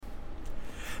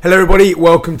Hello everybody,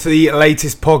 welcome to the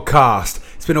latest podcast.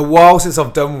 It's been a while since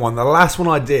I've done one. The last one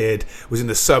I did was in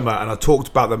the summer and I talked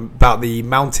about the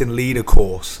mountain leader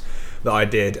course that I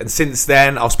did. And since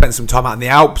then I've spent some time out in the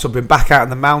Alps. I've been back out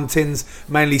in the mountains,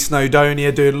 mainly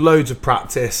Snowdonia, doing loads of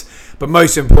practice. But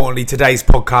most importantly, today's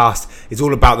podcast is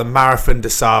all about the Marathon des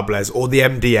Sables, or the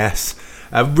MDS.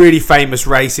 A really famous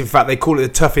race. In fact, they call it the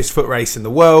toughest foot race in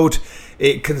the world.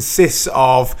 It consists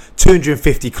of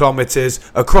 250 kilometres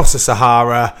across the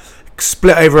Sahara,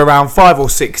 split over around 5 or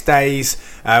 6 days,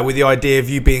 with the idea of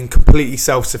you being completely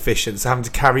self-sufficient, so having to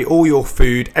carry all your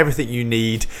food, everything you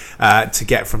need to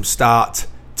get from start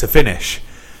to finish.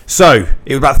 So,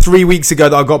 it was about 3 weeks ago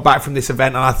that I got back from this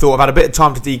event, and I thought I've had a bit of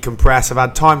time to decompress. I've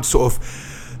had time to sort of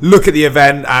look at the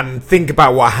event and think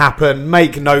about what happened,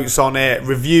 make notes on it,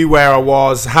 review where I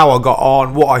was, how I got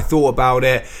on, what I thought about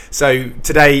it. So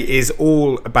today is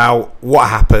all about what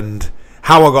happened,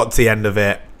 how I got to the end of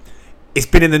it. It's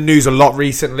been in the news a lot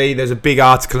recently. There's a big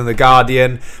article in The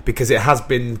Guardian because it has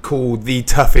been called the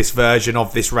toughest version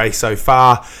of this race so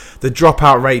far. The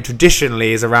dropout rate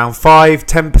traditionally is around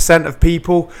 5-10% of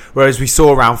people, whereas we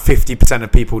saw around 50%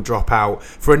 of people drop out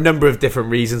for a number of different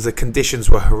reasons. The conditions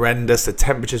were horrendous, the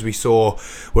temperatures we saw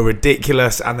were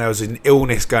ridiculous, and there was an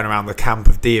illness going around the camp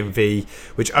of DNV,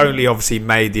 which only obviously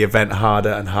made the event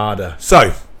harder and harder.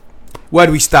 So, where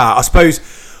do we start? I suppose,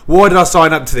 why did I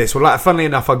sign up to this? Well, funnily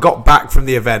enough, I got back from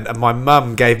the event and my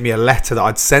mum gave me a letter that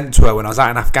I'd sent to her when I was out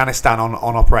in Afghanistan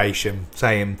on operation,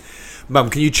 saying,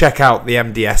 "Mum, can you check out the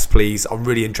MDS, please? I'm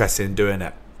really interested in doing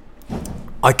it."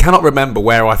 I cannot remember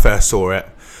where I first saw it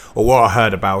or what I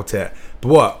heard about it,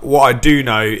 but what I do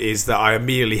know is that I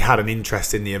immediately had an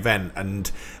interest in the event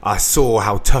and I saw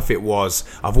how tough it was.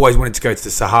 I've always wanted to go to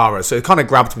the Sahara, so it kind of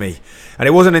grabbed me. And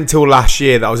it wasn't until last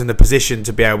year that I was in the position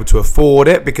to be able to afford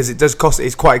it, because it does cost,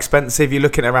 it's quite expensive. You're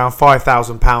looking at around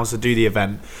 £5,000 to do the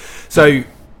event. So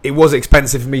it was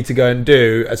expensive for me to go and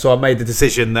do, so I made the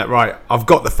decision that, right, I've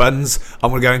got the funds, I'm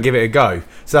going to go and give it a go.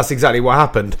 So that's exactly what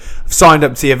happened. I've signed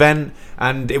up to the event,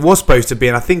 and it was supposed to be,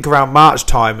 and I think around March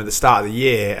time at the start of the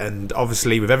year, and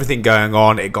obviously with everything going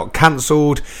on, it got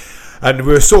cancelled, and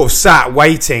we were sort of sat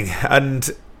waiting, and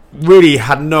really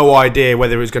had no idea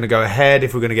whether it was going to go ahead,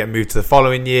 if we were going to get moved to the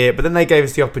following year. But then they gave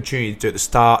us the opportunity to do it at the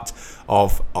start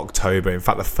of October, in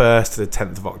fact the 1st to the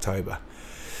 10th of October.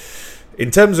 In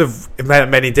terms of it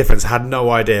made any difference, I had no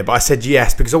idea, but I said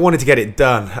yes because I wanted to get it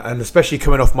done, and especially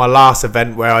coming off my last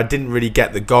event where I didn't really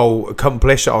get the goal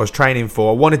accomplished that I was training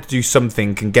for. I wanted to do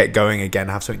something and get going again,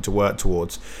 have something to work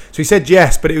towards. So he said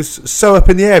yes, but it was so up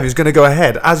in the air if he was going to go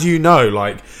ahead. As you know,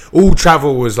 like, all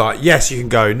travel was like, yes you can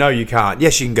go, no you can't,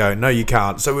 yes you can go, no you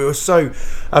can't. So we were so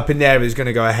up in the air if he was going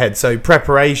to go ahead. So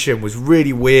preparation was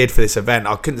really weird for this event.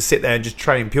 I couldn't sit there and just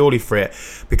train purely for it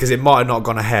because it might have not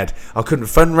gone ahead. I couldn't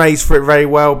fundraise for it very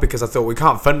well because I thought we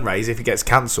can't fundraise if it gets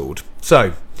cancelled.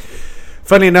 So,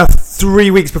 funnily enough, 3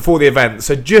 weeks before the event,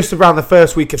 so just around the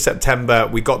first week of September,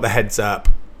 we got the heads up.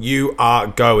 You are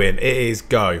going. It is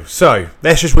go. So,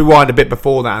 let's just rewind a bit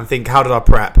before that and think, how did I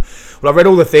prep? Well, I read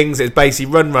all the things. It's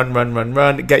basically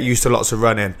run, get used to lots of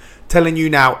running. Telling you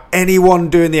now, anyone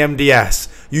doing the MDS,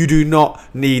 you do not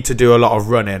need to do a lot of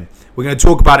running. We're going to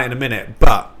talk about it in a minute,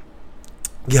 but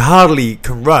you hardly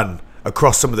can run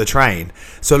across some of the terrain.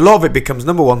 So a lot of it becomes,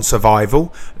 number one,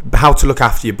 survival, how to look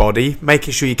after your body,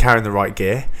 making sure you're carrying the right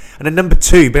gear. And then number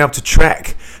two, being able to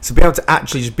trek. So being able to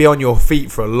actually just be on your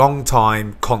feet for a long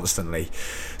time, constantly.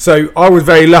 So I was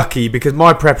very lucky because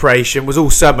my preparation was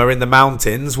all summer in the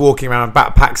mountains, walking around in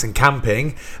backpacks and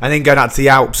camping, and then going out to the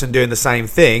Alps and doing the same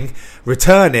thing,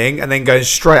 returning and then going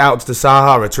straight out to the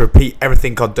Sahara to repeat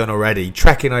everything I'd done already.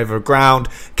 Trekking over ground,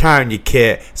 carrying your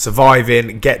kit,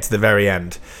 surviving, get to the very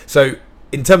end. So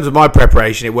in terms of my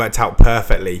preparation, it worked out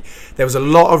perfectly. There was a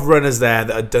lot of runners there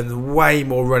that had done way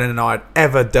more running than I'd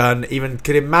ever done, even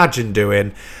could imagine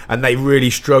doing, and they really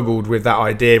struggled with that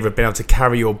idea of being able to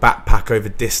carry your backpack over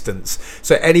distance.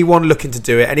 So anyone looking to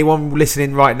do it, anyone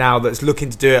listening right now that's looking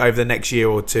to do it over the next year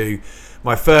or two,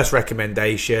 my first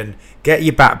recommendation, get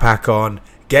your backpack on,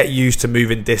 get used to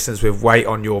moving distance with weight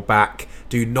on your back.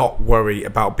 Do not worry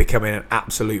about becoming an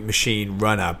absolute machine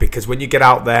runner, because when you get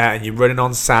out there and you're running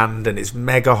on sand and it's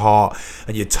mega hot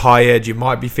and you're tired, you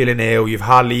might be feeling ill, you've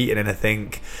hardly eaten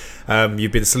anything,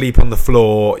 you've been asleep on the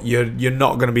floor, you're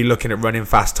not going to be looking at running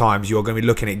fast times. You're going to be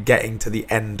looking at getting to the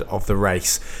end of the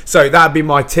race. So that'd be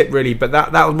my tip, really. But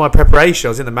that was my preparation. I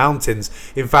was in the mountains.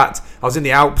 In fact, I was in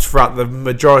the Alps throughout the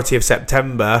majority of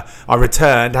September. I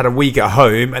returned, had a week at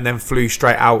home, and then flew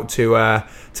straight out to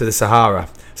the Sahara.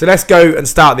 So let's go and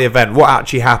start the event. What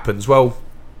actually happens? Well,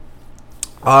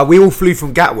 We all flew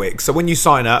from Gatwick. So when you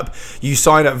sign up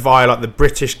via like the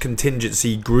British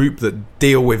contingency group that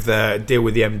deal with the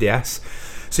MDS.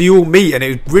 So you all meet, and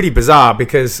it was really bizarre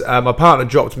because my partner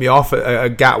dropped me off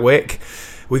at Gatwick.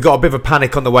 We got a bit of a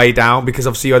panic on the way down because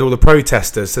obviously you had all the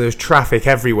protesters, so there was traffic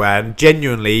everywhere. And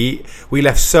genuinely, we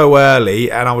left so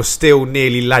early, and I was still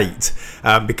nearly late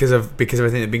because of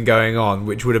everything that had been going on,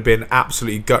 which would have been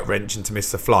absolutely gut wrenching to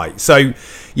miss the flight. So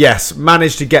yes,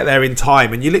 managed to get there in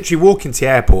time, and you literally walk into the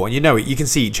airport, and you can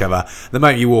see each other the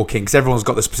moment you walk in because everyone's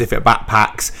got the specific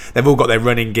backpacks. They've all got their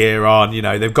running gear on.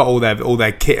 They've got all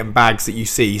their kit and bags that you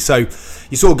see. So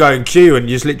you sort of go in queue, and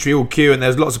you just literally all queue, and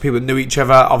there's lots of people that knew each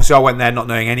other. Obviously, I went there not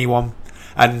knowing anyone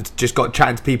and just got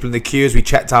chatting to people in the queue as we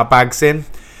checked our bags in.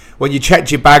 When you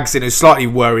checked your bags in, it was slightly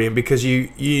worrying because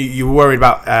you were worried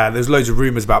about there's loads of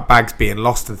rumours about bags being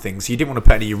lost and things, so you didn't want to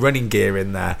put any of your running gear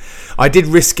in there. I did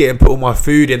risk it and put all my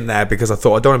food in there because I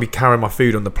thought I don't want to be carrying my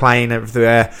food on the plane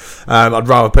everywhere. I'd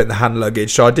rather put it in the hand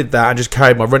luggage, so I did that and just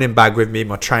carried my running bag with me,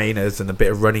 my trainers and a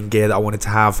bit of running gear that I wanted to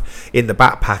have in the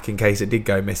backpack in case it did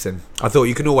go missing. I thought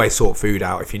you can always sort food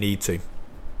out if you need to.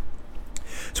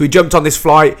 So we jumped on this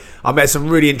flight. I met some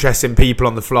really interesting people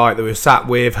on the flight that we were sat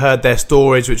with, heard their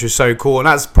stories, which was so cool. And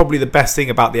that's probably the best thing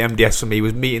about the MDS for me,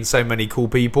 was meeting so many cool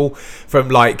people from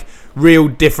like real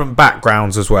different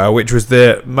backgrounds as well, which was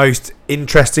the most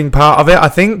interesting part of it, I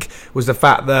think, was the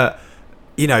fact that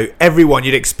everyone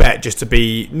you'd expect just to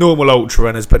be normal ultra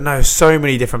runners, but no, so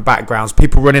many different backgrounds.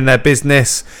 People running their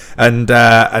business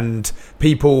and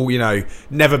people,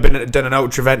 never done an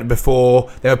ultra event before.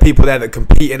 There were people there that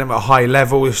compete in them at a high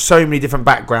level. There's so many different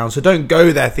backgrounds. So don't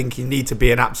go there thinking you need to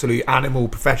be an absolute animal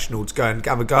professional to go and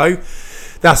have a go.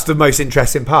 That's the most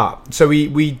interesting part. So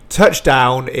we touched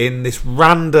down in this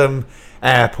random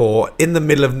airport in the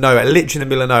middle of nowhere, literally in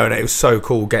the middle of nowhere, and it was so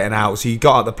cool getting out. So you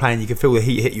got out the plane, you could feel the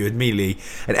heat hit you immediately,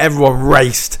 and everyone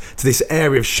raced to this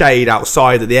area of shade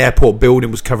outside that the airport building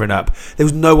was covering up. There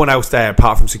was no one else there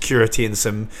apart from security and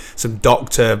some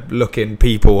doctor looking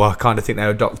people. I kind of think they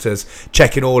were doctors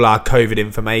checking all our COVID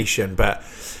information. But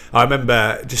I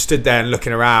remember just stood there and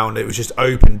looking around. It was just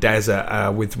open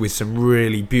desert with some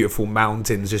really beautiful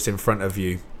mountains just in front of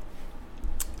you.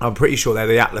 I'm pretty sure they're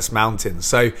the Atlas Mountains.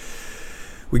 So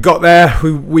we got there.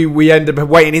 We ended up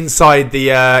waiting inside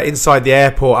the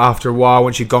airport after a while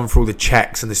once you'd gone through all the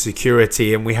checks and the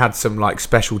security, and we had some like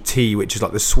special tea, which is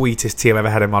like the sweetest tea I've ever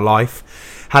had in my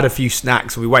life. Had a few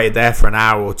snacks, and we waited there for an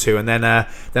hour or two, and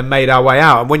then made our way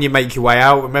out. And when you make your way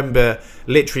out, remember,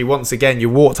 literally once again you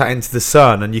walked out into the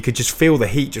sun, and you could just feel the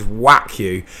heat just whack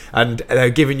you, and they're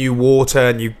giving you water,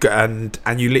 and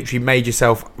you literally made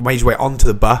your way onto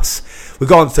the bus. We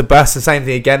got onto the bus, the same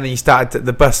thing again, and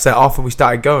the bus set off, and we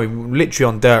started going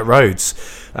literally on dirt roads.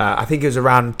 I think it was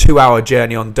around a 2-hour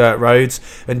journey on dirt roads,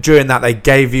 and during that they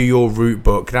gave you your route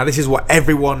book. Now this is what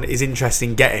everyone is interested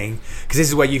in getting, because this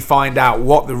is where you find out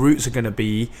what the routes are going to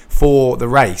be for the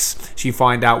race. So you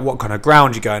find out what kind of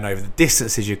ground you're going over, the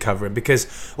distances you're covering,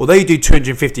 because although you do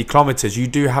 250 kilometers, you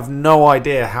do have no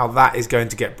idea how that is going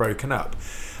to get broken up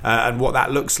and what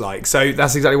that looks like. So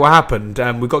that's exactly what happened.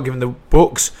 We got given the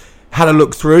books, had a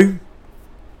look through,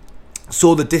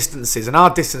 saw the distances, and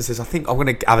our distances, I think I'm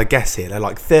going to have a guess here, they're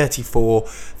like 34,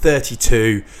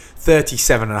 32,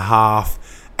 37 and a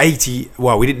half, 80.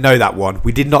 Well, we didn't know that one.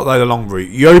 We did not know the long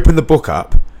route. You open the book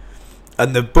up,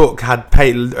 and the book had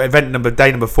day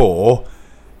number 4,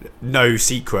 no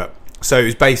secret. So it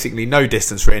was basically no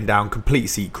distance written down, complete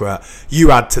secret. You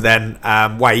had to then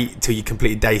wait till you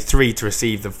completed day 3 to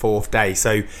receive the 4th day.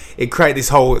 So it created this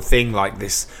whole thing like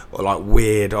this, like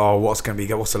weird, what's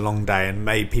a long day, and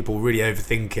made people really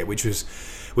overthink it, which was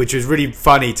really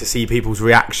funny to see people's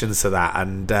reactions to that.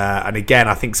 And again,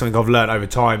 I think something I've learned over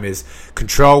time is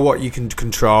control what you can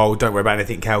control. Don't worry about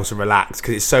anything else, and relax,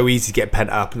 because it's so easy to get pent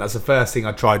up. And that's the first thing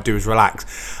I try to do, is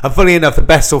relax. And funny enough, the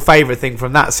best or favourite thing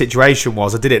from that situation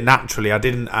was I did it naturally. I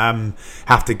didn't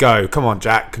have to go, come on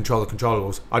Jack, control the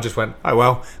controllables. I just went, oh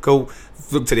well, cool.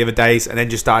 Looked at the other days, and then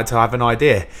just started to have an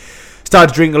idea.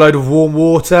 Started to drink a load of warm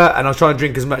water, and I was trying to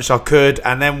drink as much as I could,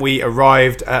 and then we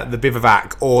arrived at the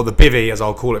bivouac, or the bivvy as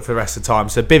I'll call it for the rest of the time.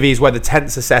 So bivvy is where the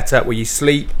tents are set up, where you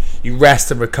sleep, you rest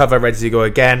and recover, ready to go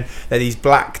again. They're these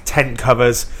black tent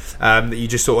covers that you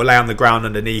just sort of lay on the ground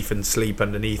underneath and sleep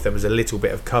underneath them as a little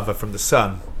bit of cover from the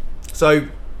sun. So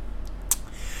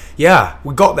yeah,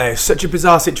 we got there. Such a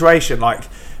bizarre situation. Like,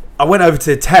 I went over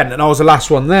to the tent and I was the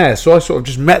last one there, so I sort of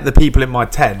just met the people in my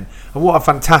tent, and what a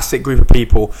fantastic group of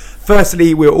people.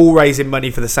 Firstly, we were all raising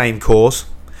money for the same cause.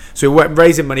 So we were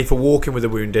raising money for Walking with the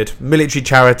Wounded, military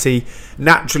charity.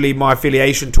 Naturally, my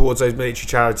affiliation towards those military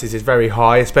charities is very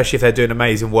high, especially if they're doing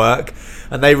amazing work,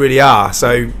 and they really are.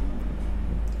 So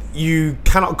you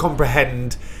cannot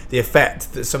comprehend the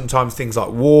effect that sometimes things like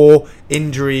war,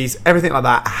 injuries, everything like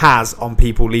that has on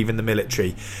people leaving the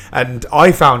military. And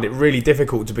I found it really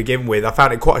difficult to begin with. I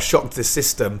found it quite a shock to the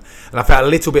system, and I felt a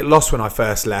little bit lost when I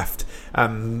first left.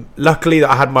 Luckily that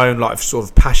I had my own like sort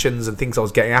of passions and things I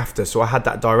was getting after, so I had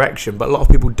that direction, but a lot of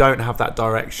people don't have that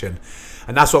direction.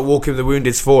 And that's what Walking with the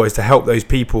Wounded is for, is to help those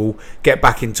people get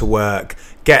back into work,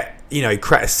 create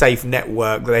a safe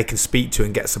network that they can speak to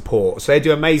and get support. So they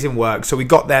do amazing work. So we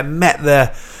got there, met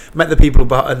the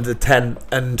people under the tent,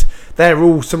 and they're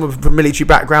all some of them from military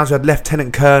backgrounds. We had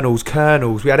lieutenant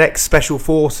colonels, we had ex-special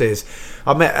forces.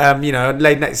 I met,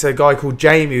 laid next to a guy called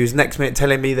Jamie, who's next minute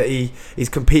telling me that he's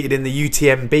competed in the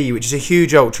UTMB, which is a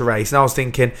huge ultra race. And I was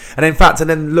thinking, and in fact, I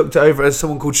then looked over at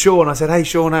someone called Sean. I said, "Hey,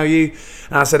 Sean, how are you?"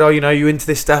 And I said, "Oh, you into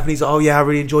this stuff?" And he's like, "Oh, yeah, I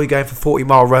really enjoy going for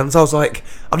 40-mile runs." I was like,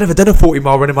 I've never done a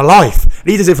 40-mile run in my life.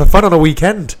 And he does it for fun on a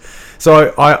weekend.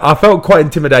 So I felt quite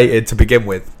intimidated to begin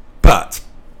with. But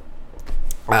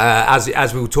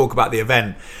as we will talk about the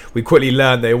event, we quickly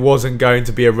learned that it wasn't going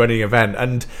to be a running event.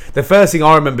 And the first thing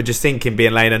I remember just thinking,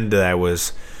 being laying under there,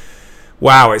 was,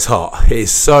 wow, it's hot. It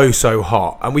is so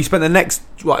hot. And we spent the next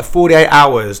 48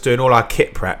 hours doing all our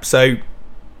kit prep. So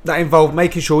that involved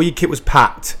making sure your kit was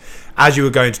packed as you were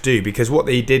going to do, because what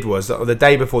they did was that the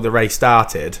day before the race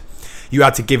started, you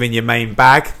had to give in your main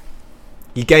bag.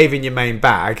 You gave in your main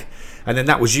bag, and then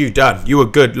that was you done. You were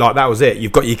good, like that was it.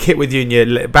 You've got your kit with you in your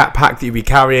backpack that you'll be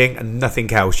carrying, and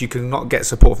nothing else. You cannot get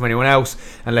support from anyone else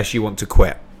unless you want to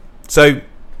quit. So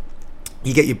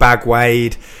you get your bag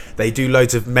weighed. They do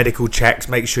loads of medical checks,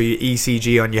 make sure your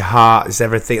ECG on your heart is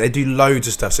everything. They do loads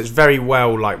of stuff, so it's very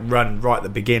well run right at the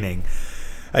beginning.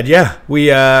 And yeah, we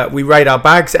weighed our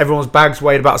bags. Everyone's bags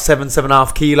weighed about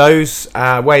 7.5 kilos.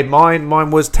 Weighed mine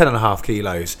was 10.5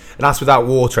 kilos, and that's without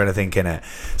water or anything in it.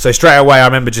 So straight away, I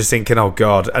remember just thinking, oh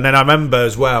god. And then I remember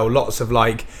as well,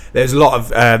 there's a lot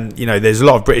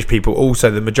of British people. Also,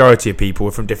 the majority of people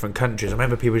were from different countries. I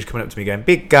remember people just coming up to me going,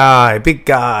 big guy,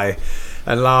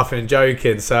 and laughing and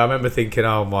joking. So I remember thinking,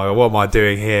 oh my god, what am I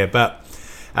doing here? But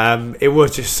it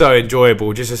was just so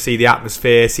enjoyable just to see the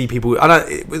atmosphere, see people.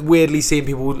 Weirdly seeing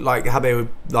people how they were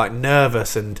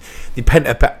nervous, and the pent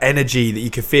up energy that you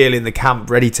could feel in the camp,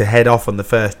 ready to head off on the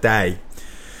first day.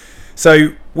 So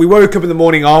we woke up in the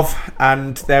morning of,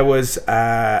 and there was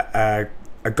a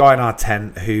guy in our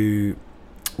tent who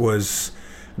was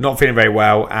not feeling very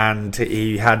well, and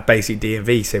he had basic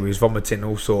DMV, so he was vomiting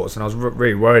all sorts, and I was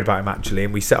really worried about him actually.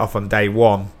 And we set off on day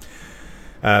one.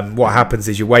 What happens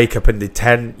is you wake up in the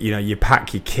tent, you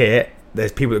pack your kit,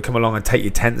 there's people that come along and take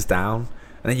your tents down,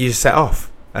 and then you just set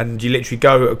off, and you literally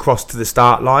go across to the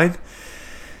start line.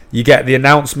 You get the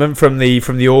announcement from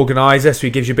the organizer, so he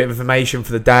gives you a bit of information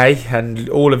for the day, and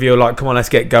all of you are like, come on, let's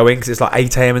get going, because it's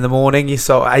 8 a.m. in the morning. You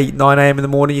saw 9 a.m. in the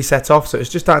morning, you set off, so it's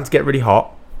just starting to get really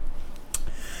hot.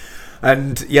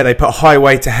 And yeah, they put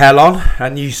highway to hell on,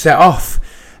 and you set off.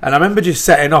 And I remember just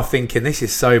setting off thinking, this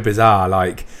is so bizarre.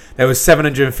 There was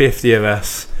 750 of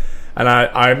us, and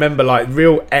I remember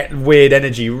real weird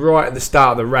energy right at the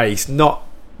start of the race, not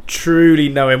truly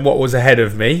knowing what was ahead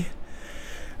of me,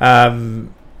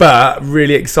 but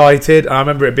really excited. And I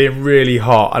remember it being really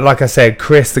hot, and like I said,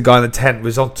 Chris, the guy in the tent,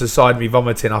 was on to the side of me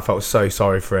vomiting. I felt so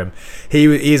sorry for him.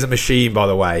 He is a machine, by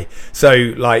the way,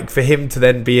 so for him to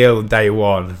then be ill on day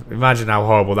one, imagine how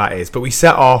horrible that is. But we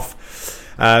set off.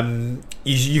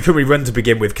 You couldn't really run to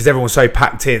begin with because everyone was so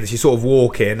packed in, so you sort of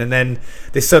walk in, and then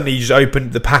suddenly you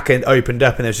just the pack opened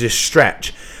up, and there's this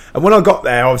stretch. And when I got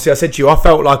there, obviously I said to you, I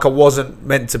felt like I wasn't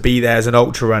meant to be there as an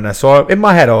ultra runner. So in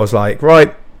my head I was like,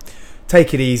 right,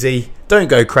 take it easy, don't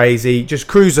go crazy, just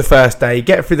cruise the first day,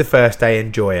 get through the first day,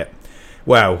 enjoy it.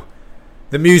 Well,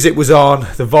 the music was on,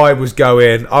 the vibe was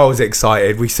going, I was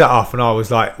excited. We set off and I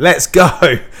was like, let's go.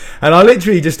 And I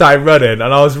literally just started running, and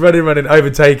I was running,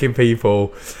 overtaking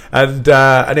people. And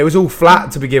it was all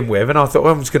flat to begin with, and I thought,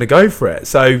 well, I'm just going to go for it.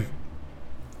 So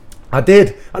I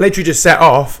did. I literally just set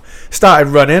off, started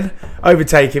running,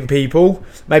 overtaking people,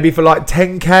 maybe for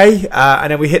 10k,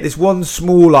 and then we hit this one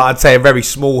small, I'd say a very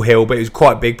small hill, but it was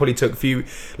quite big, probably took a few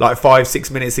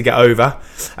 5-6 minutes to get over,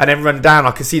 and then run down.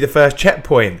 I could see the first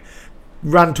checkpoint.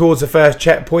 Ran towards the first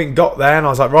checkpoint, got there, and I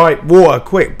was like, right, water,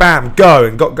 quick, bam, go,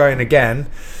 and got going again.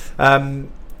 And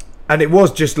it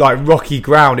was just rocky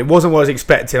ground. It wasn't what I was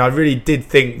expecting. I really did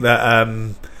think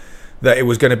that that it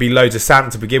was going to be loads of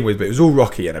sand to begin with, but it was all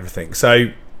rocky and everything.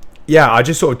 So yeah, I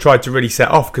just sort of tried to really set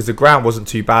off because the ground wasn't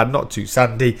too bad, not too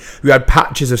sandy. We had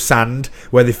patches of sand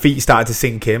where the feet started to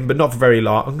sink in, but not for very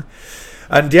long.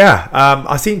 And yeah,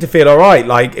 I seemed to feel all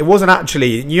right. It wasn't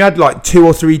actually, you had 2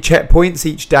 or 3 checkpoints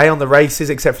each day on the races,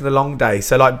 except for the long day.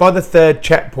 So by the third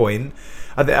checkpoint,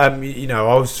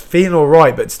 I was feeling all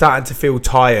right, but starting to feel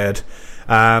tired.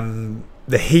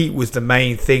 The heat was the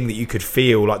main thing that you could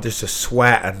feel, like just a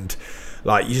sweat, and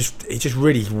like it just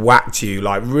really whacked you,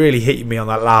 like really hit me on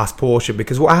that last portion.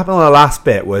 Because what happened on the last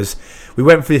bit was we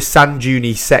went through this sand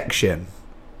dune section,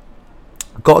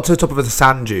 got to the top of the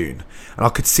sand dune, and I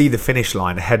could see the finish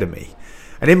line ahead of me.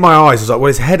 And in my eyes, I was like, well,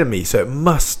 it's ahead of me, so it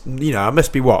must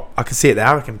be what? I can see it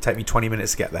there. It can take me 20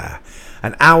 minutes to get there.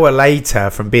 An hour later,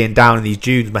 from being down in these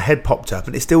dunes, my head popped up,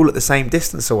 and it still looked the same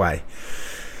distance away.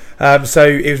 So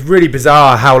it was really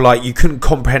bizarre how like you couldn't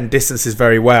comprehend distances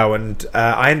very well, and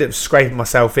I ended up scraping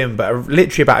myself in. But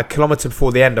literally about a kilometre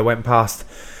before the end, I went past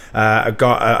a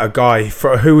guy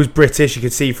who was British. You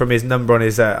could see from his number on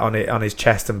his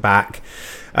chest and back,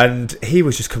 and he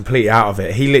was just completely out of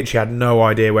it. He literally had no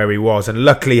idea where he was, and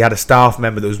luckily he had a staff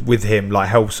member that was with him, like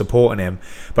help supporting him.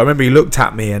 But I remember he looked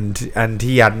at me and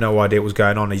he had no idea what was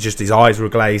going on. His eyes were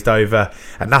glazed over,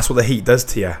 and that's what the heat does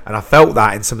to you. And I felt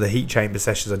that in some of the heat chamber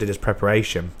sessions I did as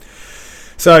preparation.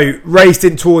 So raced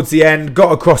in towards the end,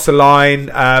 got across the line,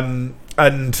 and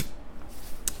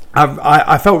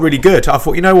I felt really good. I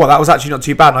thought, you know what, that was actually not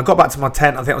too bad. And I got back to my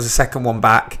tent. I think it was the second one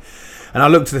back. And I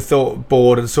looked at the thought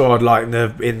board and saw I'd like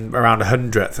in around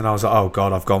 100th, and I was like, oh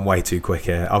God, I've gone way too quick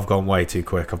here. I've gone way too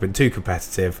quick. I've been too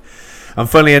competitive. And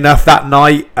funnily enough, that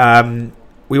night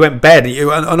we went bed,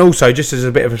 and also just as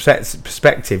a bit of a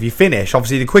perspective, you finish.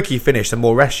 Obviously, the quicker you finish, the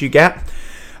more rest you get.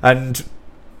 And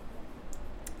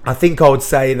I think I would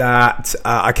say that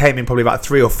I came in probably about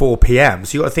 3 or 4 p.m.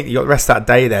 So you got to think you got the rest of that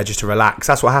day there just to relax.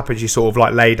 That's what happens. You sort of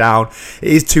like lay down.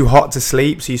 It is too hot to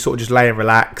sleep, so you sort of just lay and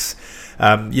relax. You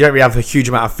don't really have a huge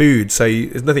amount of food, so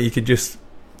there's nothing you can just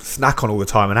snack on all the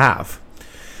time and have.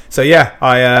 So yeah,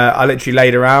 I literally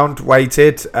laid around,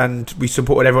 waited, and we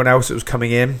supported everyone else that was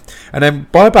coming in. And then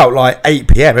by about like 8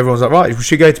 p.m, everyone's like, right, we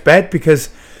should go to bed, because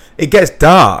it gets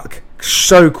dark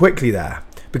so quickly there.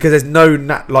 Because there's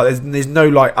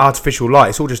no artificial light.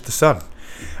 It's all just the sun.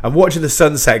 And watching the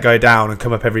sunset go down and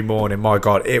come up every morning, my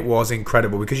God, it was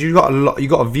incredible, because you got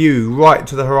a view right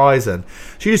to the horizon.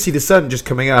 So you just see the sun just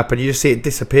coming up, and you just see it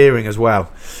disappearing as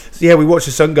well. So yeah, we watched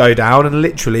the sun go down and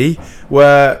literally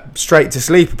were straight to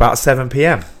sleep about 7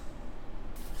 p.m.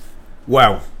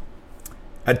 Well,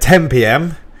 at 10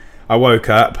 p.m, I woke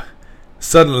up,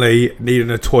 suddenly needing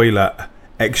a toilet,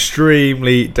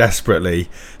 extremely desperately.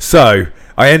 So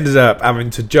I ended up having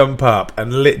to jump up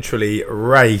and literally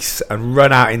race and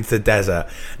run out into the desert.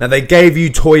 Now, they gave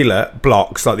you toilet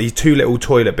blocks, like these 2 little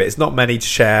toilet bits, not many to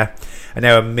share, and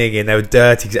they were minging, they were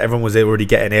dirty, because everyone was already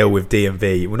getting ill with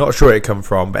DMV. We're not sure where it come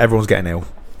from, but everyone's getting ill.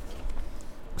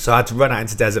 So I had to run out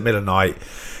into the desert middle of the night,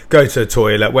 go to the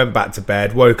toilet, went back to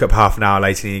bed, woke up half an hour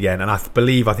later again, and I think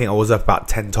I was up about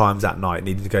 10 times that night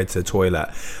needing to go to the toilet.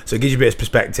 So it gives you a bit of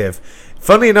perspective.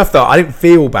 Funnily enough though, I didn't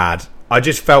feel bad. I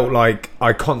just felt like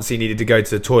I constantly needed to go to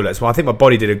the toilet. So I think my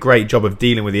body did a great job of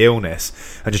dealing with the illness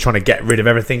and just trying to get rid of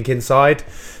everything inside.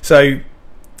 So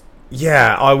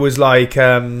yeah, I was like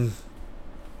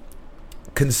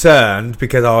concerned,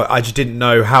 because I just didn't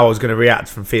know how I was going to react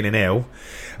from feeling ill.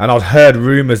 And I'd heard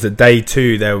rumours that day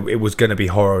 2 it was going to be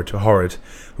horrid,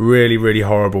 really, really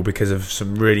horrible, because of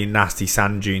some really nasty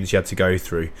sand dunes you had to go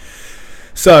through.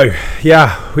 So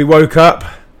yeah, we woke up,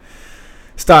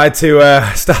 started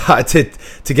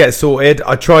to get sorted.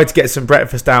 I tried to get some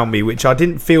breakfast down me, which I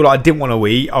didn't feel like I didn't want to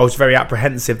eat. I was very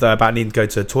apprehensive though about needing to go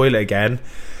to the toilet again.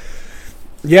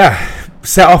 Yeah,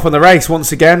 set off on the race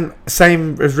once again,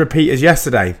 same as repeat as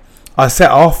yesterday. I set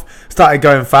off, started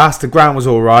going fast, the ground was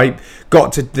alright,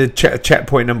 got to the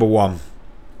checkpoint number 1.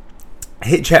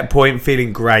 Hit checkpoint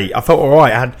feeling great. I felt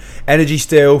alright, I had energy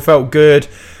still, felt good.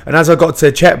 And as I got to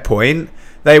the checkpoint,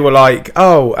 they were like,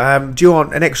 do you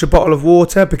want an extra bottle of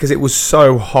water? Because it was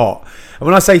so hot. And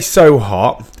when I say so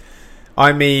hot,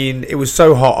 I mean, it was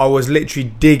so hot, I was literally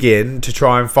digging to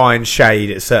try and find shade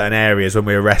at certain areas when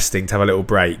we were resting to have a little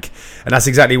break. And that's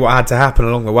exactly what had to happen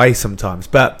along the way sometimes.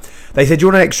 But they said, do you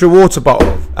want an extra water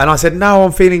bottle? And I said, no,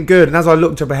 I'm feeling good. And as I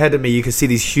looked up ahead of me, you could see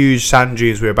these huge sand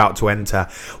dunes we were about to enter,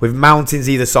 with mountains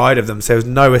either side of them. So there was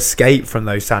no escape from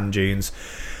those sand dunes.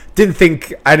 Didn't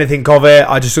think anything of it.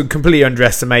 I just completely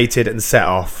underestimated and set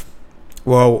off.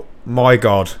 Well, my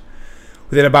God.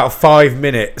 Within about 5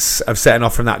 minutes of setting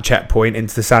off from that checkpoint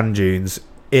into the sand dunes,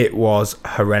 it was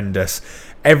horrendous.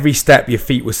 Every step your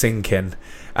feet were sinking.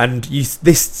 And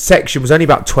this section was only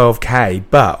about 12k,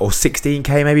 or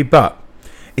 16k maybe, but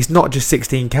it's not just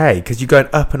 16k, because you're going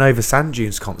up and over sand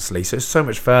dunes constantly, so it's so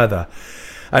much further.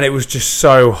 And it was just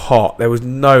so hot. There was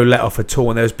no let off at all,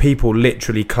 and there was people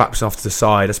literally collapsing off to the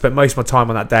side. I spent most of my time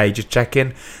on that day just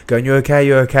checking, going, you okay,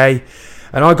 you okay?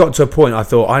 And I got to a point, I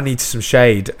thought, I need some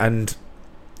shade, and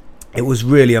it was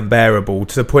really unbearable,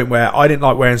 to the point where I didn't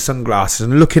like wearing sunglasses,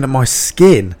 and looking at my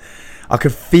skin, I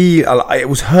could feel it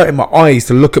was hurting my eyes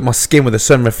to look at my skin with the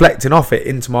sun reflecting off it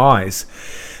into my eyes.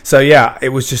 So yeah, it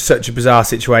was just such a bizarre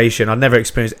situation. I'd never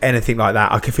experienced anything like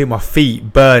that. I could feel my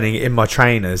feet burning in my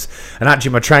trainers, and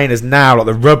actually my trainers now, like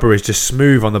the rubber is just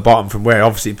smooth on the bottom from where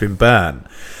obviously it's been burnt.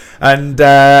 And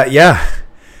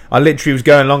I literally was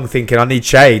going along thinking I need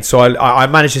shade, so I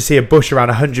managed to see a bush around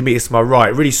 100 metres to my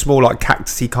right, really small, like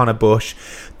cactusy kind of bush,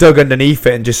 dug underneath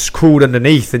it and just crawled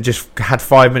underneath and just had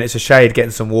 5 minutes of shade, getting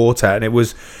some water, and it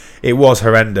was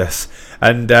horrendous.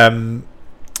 And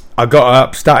I got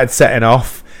up, started setting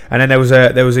off, and then there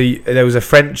was a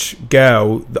French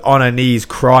girl on her knees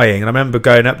crying, and I remember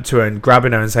going up to her and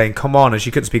grabbing her and saying, "Come on," and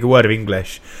she couldn't speak a word of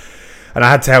English. And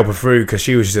I had to help her through because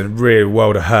she was just in a real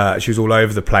world of hurt. She was all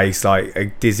over the place,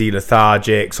 like dizzy,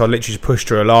 lethargic. So I literally just pushed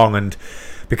her along, and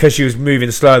because she was moving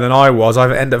slower than I was,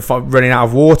 I ended up running out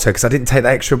of water because I didn't take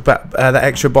that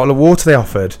extra bottle of water they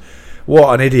offered.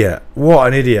 What an idiot! What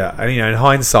an idiot! And in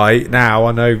hindsight, now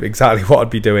I know exactly what I'd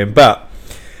be doing, but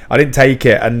I didn't take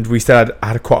it, and we still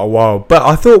had quite a while. But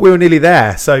I thought we were nearly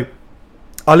there, so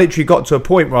I literally got to a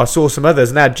point where I saw some others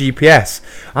and they had GPS.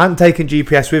 I hadn't taken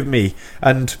GPS with me,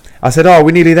 and I said, "Oh,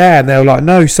 we're nearly there," and they were like,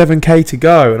 "No, 7k to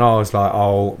go," and I was like,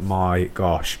 "Oh my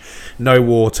gosh, no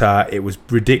water." It was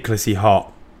ridiculously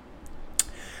hot.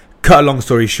 Cut a long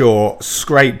story short,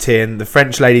 scraped in. The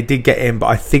French lady did get in, but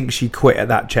I think she quit at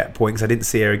that checkpoint because I didn't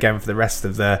see her again for the rest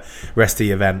of the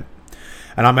event.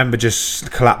 And I remember just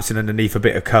collapsing underneath a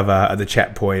bit of cover at the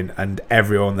checkpoint, and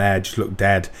everyone there just looked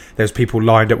dead. There was people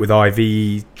lined up with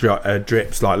IV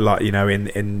drips, like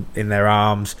in their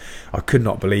arms. I could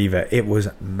not believe it. It was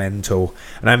mental.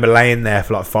 And I remember laying there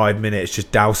for like 5 minutes,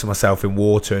 just dousing myself in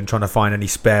water and trying to find any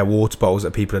spare water bottles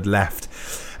that people had left.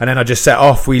 And then I just set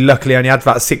off. We luckily only had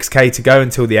about 6k to go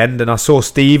until the end, and I saw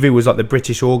Steve, who was like the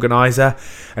British organizer,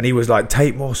 and he was like,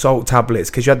 "Take more salt tablets,"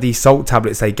 because you had these salt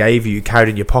tablets they gave you carried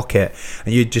in your pocket,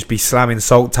 and you'd just be slamming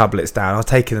salt tablets down. I was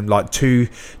taking them like two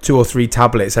or three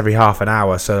tablets every half an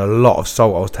hour, so a lot of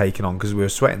salt I was taking on because we were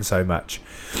sweating so much.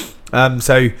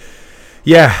 So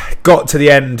yeah, got to the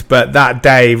end, but that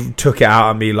day took it out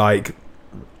of me. Like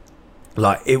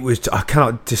it was, I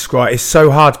cannot describe. It's so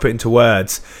hard to put into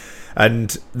words.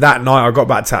 And that night I got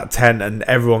back to that tent, and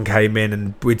everyone came in,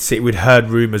 and we'd heard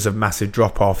rumours of massive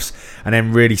drop-offs, and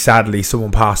then really sadly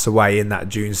someone passed away in that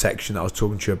dune section that I was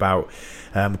talking to you about,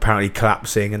 apparently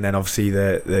collapsing, and then obviously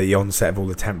the onset of all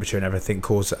the temperature and everything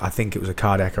caused, I think it was a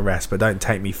cardiac arrest, but don't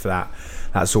take me for that.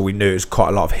 That's all we knew. It was quite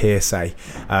a lot of hearsay.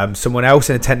 Someone else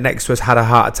in a tent next to us had a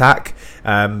heart attack,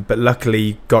 but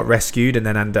luckily got rescued and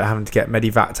then ended up having to get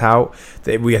medevaced out.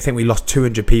 I think we lost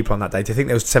 200 people on that day. I think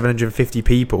there was 750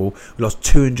 people. We lost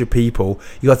 200 people.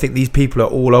 You got to think these people are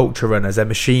all ultra runners. They're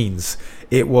machines.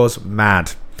 It was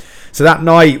mad. So that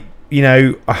night,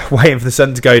 waiting for the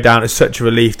sun to go down, it's such a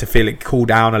relief to feel it cool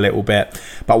down a little bit,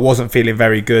 but I wasn't feeling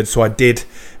very good, so I did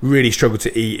really struggle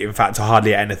to eat. In fact, I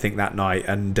hardly ate anything that night,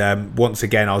 and once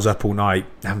again I was up all night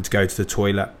having to go to the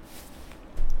toilet.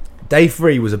 Day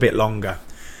 3 was a bit longer,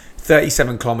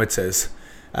 37 kilometres.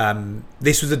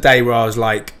 This was a day where I was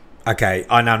like, okay,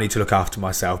 I now need to look after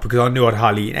myself, because I knew I'd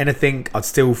hardly eat anything. I'd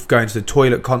still go into the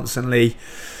toilet constantly,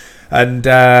 and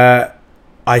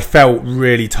I felt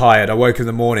really tired. I woke in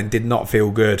the morning, did not feel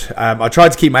good. I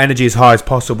tried to keep my energy as high as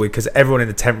possible because everyone in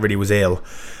the tent really was ill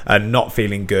and not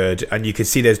feeling good. And you could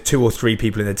see there's 2 or 3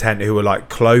 people in the tent who were like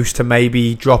close to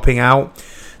maybe dropping out.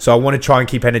 So I want to try and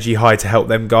keep energy high to help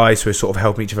them guys who are sort of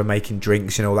helping each other, making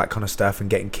drinks and all that kind of stuff, and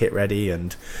getting kit ready.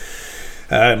 And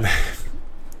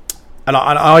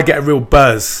I get a real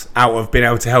buzz out of being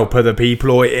able to help other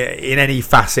people, or in any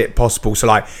facet possible. So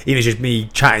like, even if it's just me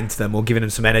chatting to them or giving them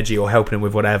some energy or helping them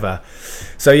with whatever.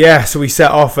 So yeah, so we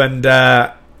set off, and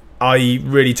I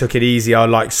really took it easy. I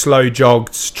like slow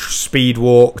jogged, speed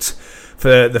walked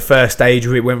for the first stage.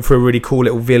 We went through a really cool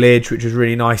little village, which was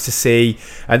really nice to see.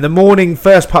 And the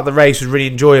first part of the race was really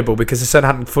enjoyable because the sun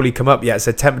hadn't fully come up yet,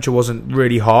 so the temperature wasn't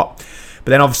really hot.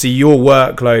 But then obviously your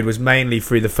workload was mainly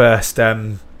through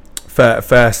the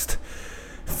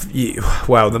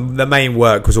the main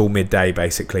work was all midday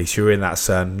basically, so you were in that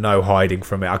sun, no hiding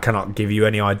from it. I cannot give you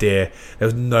any idea. There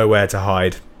was nowhere to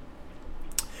hide.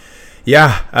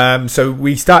 So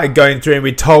we started going through, and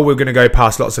we told we were going to go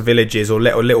past lots of villages or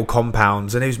little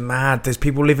compounds, and it was mad. There's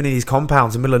people living in these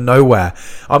compounds in the middle of nowhere.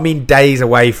 I mean, days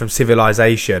away from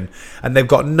civilization, and they've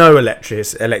got no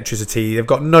electricity, they've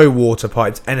got no water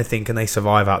pipes, anything, and they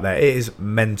survive out there. It is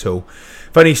mental.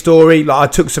 Funny story, like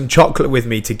I took some chocolate with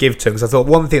me to give to them, because I thought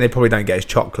one thing they probably don't get is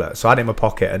chocolate. So I had it in my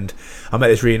pocket, and I met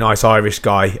this really nice Irish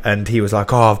guy, and he was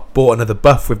like, "Oh, I've bought another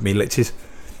buff with me," which is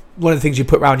one of the things you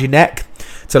put around your neck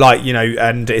to, like, you know,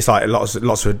 and it's like lots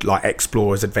of like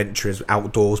explorers, adventurers,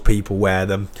 outdoors people wear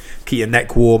them. Keep your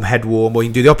neck warm, head warm, or you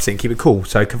can do the opposite and keep it cool,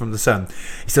 so come from the sun.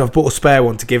 He said, I've bought a spare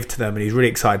one to give to them, and he's really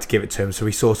excited to give it to him. So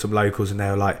we saw some locals, and they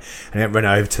were like, and he ran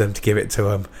over to them to give it to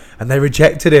them, and they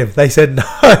rejected him. They said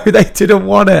no, they didn't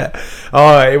want it.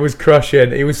 Oh, it was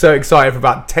crushing. He was so excited. For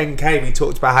about 10k we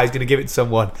talked about how he's going to give it to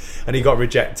someone, and he got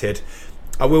rejected.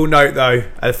 I will note though,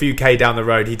 a few k down the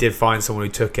road, he did find someone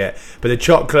who took it. But the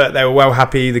chocolate, they were well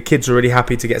happy. The kids were really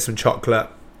happy to get some chocolate.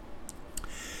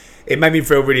 It made me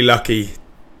feel really lucky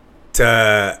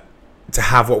to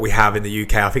have what we have in the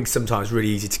UK. I think sometimes it's really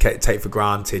easy to take for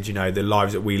granted, you know, the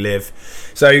lives that we live.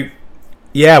 So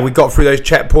yeah, we got through those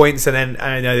checkpoints, and then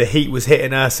you know, the heat was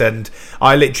hitting us, and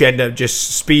I literally ended up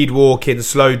just speed walking,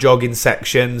 slow jogging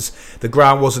sections. The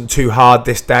ground wasn't too hard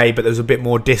this day, but there was a bit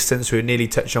more distance. We were nearly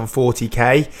touched on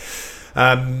 40k.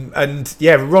 And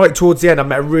yeah, right towards the end, I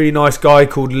met a really nice guy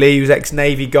called Lee. He was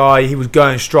ex-Navy guy. He was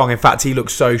going strong. In fact, he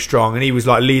looked so strong, and he was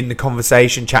like leading the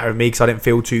conversation, chatting with me because I didn't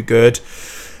feel too good.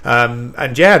 And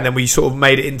then we sort of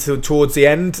made it into towards the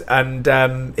end, and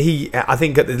I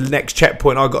think at the next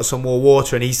checkpoint I got some more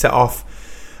water, and he set off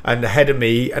and ahead of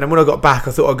me. And then when I got back,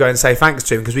 I thought I'd go and say thanks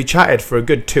to him, because we chatted for a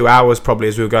good 2 hours probably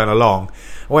as we were going along.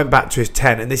 I went back to his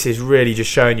tent, and this is really just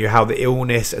showing you how the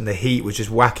illness and the heat was just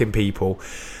whacking people.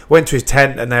 Went to his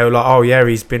tent, and they were like, oh yeah,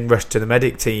 he's been rushed to the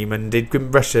medic team, and he'd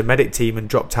been rushed to the medic team and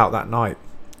dropped out that night.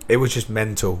 It was just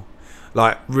mental,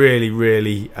 like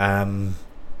really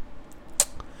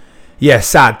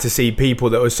sad to see people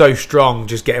that were so strong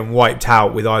just getting wiped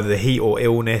out with either the heat or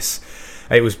illness.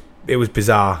 It was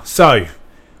bizarre. So,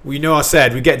 you know, I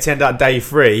said we get to end out day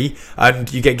 3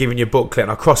 and you get given your booklet,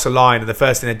 and I cross the line, and the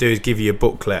first thing they do is give you a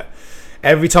booklet.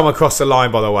 Every time I cross the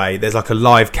line, by the way, there's like a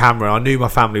live camera. I knew my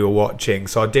family were watching,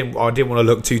 so I didn't want to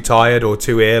look too tired or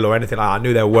too ill or anything like that. I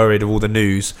knew they were worried of all the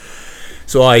news.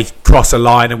 So I cross a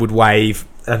line and would wave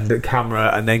and the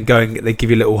camera, and then they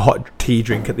give you a little hot tea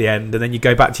drink at the end, and then you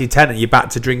go back to your tent and you're back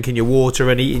to drinking your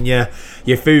water and eating your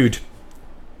food.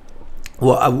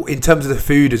 Well, in terms of the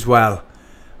food as well,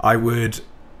 I would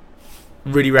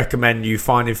really recommend you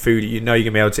finding food that you know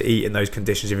you're going to be able to eat in those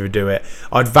conditions if you do it.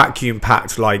 I'd vacuum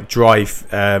packed like dry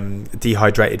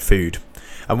dehydrated food.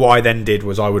 And what I then did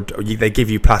was they give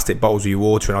you plastic bottles with your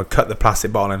water, and I'd cut the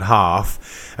plastic bottle in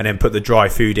half and then put the dry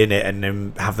food in it, and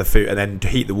then have the food, and then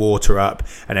heat the water up,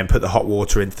 and then put the hot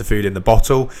water into the food in the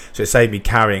bottle. So it saved me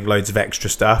carrying loads of extra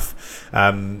stuff.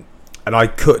 And I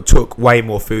took way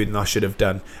more food than I should have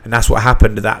done. And that's what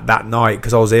happened that night,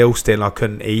 because I was ill still, I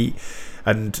couldn't eat.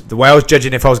 And the way I was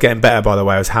judging if I was getting better, by the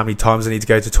way, was how many times I need to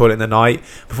go to the toilet in the night.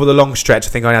 Before the long stretch, I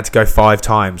think I had to go 5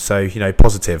 times. So, you know,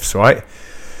 positives, right?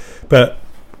 But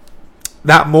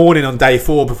that morning on day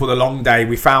 4, before the long day,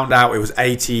 we found out it was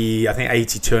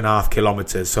 82.5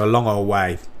 kilometres, so a long old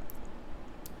way.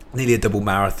 Nearly a double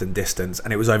marathon distance,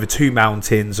 and it was over 2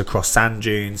 mountains across sand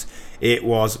dunes. It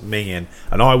was minging,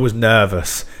 and I was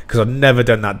nervous because I'd never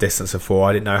done that distance before.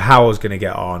 I didn't know how I was going to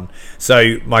get on.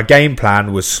 So my game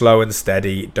plan was slow and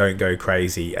steady, don't go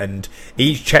crazy. And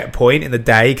each checkpoint in the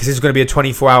day, because this is going to be a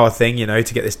 24-hour thing, you know,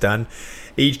 to get this done.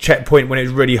 Each checkpoint, when it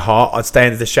was really hot, I'd stay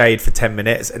under the shade for 10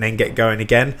 minutes and then get going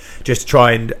again, just to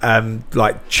try and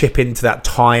chip into that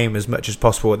time as much as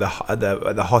possible at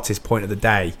the hottest point of the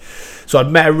day. So I'd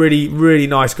met a really, really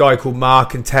nice guy called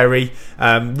Mark and Terry.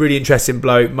 Really interesting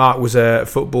bloke. Mark was a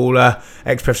footballer,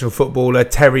 ex-professional footballer.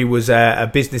 Terry was a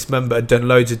businessman, but had done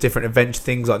loads of different adventure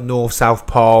things like North, South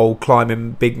Pole,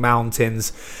 climbing big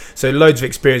mountains. So loads of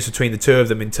experience between the two of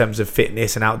them in terms of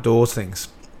fitness and outdoors things.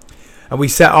 And we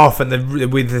set off, and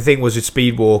the thing was to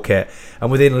speed walk it.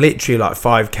 And within literally like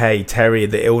 5k, Terry,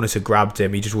 the illness had grabbed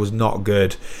him. He just was not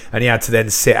good, and he had to then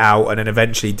sit out, and then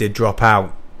eventually did drop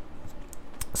out.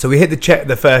 So we hit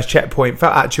the first checkpoint.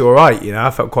 Felt actually all right, you know.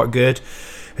 I felt quite good.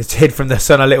 It's hid from the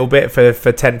sun a little bit for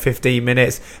 10-15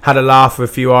 minutes. Had a laugh with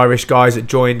a few Irish guys that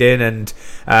joined in, and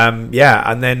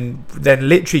and then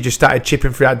literally just started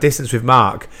chipping through that distance with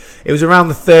Mark. It was around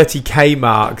the 30k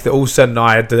mark that all of a sudden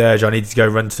I had the urge I needed to go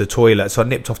run to the toilet. So I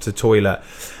nipped off to the toilet.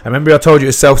 I remember I told you it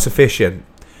was self-sufficient.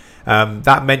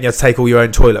 That meant you had to take all your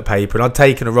own toilet paper, and I'd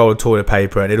taken a roll of toilet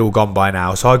paper and it'd all gone by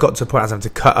now. So I got to the point I was having to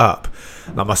cut up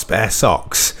like my spare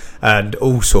socks and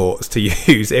all sorts to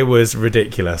use. It was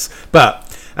ridiculous, but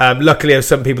luckily there were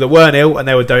some people that weren't ill and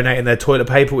they were donating their toilet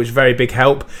paper, which was a very big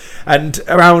help. And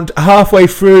around halfway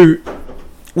through,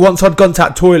 once I'd gone to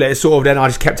that toilet, then I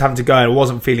just kept having to go, and I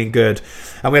wasn't feeling good.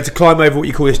 And we had to climb over what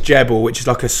you call this Jebel, which is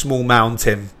like a small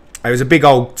mountain. It was a big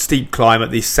old steep climb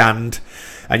at this sand,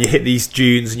 and you hit these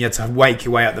dunes, and you had to wake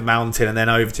your way up the mountain and then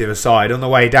over to the other side. On the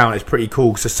way down, it's pretty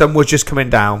cool. So the sun was just coming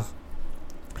down.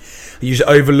 You just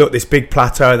overlook this big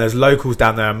plateau, and there's locals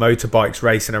down there and motorbikes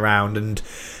racing around. And,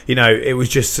 you know, it was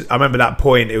just, I remember that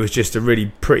point, it was just a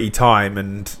really pretty time.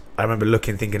 And I remember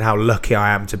thinking how lucky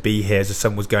I am to be here as the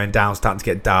sun was going down, starting to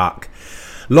get dark.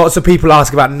 Lots of people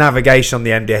ask about navigation on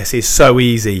the MDS. It's so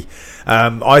easy.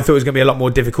 I thought it was going to be a lot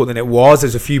more difficult than it was.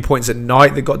 There's a few points at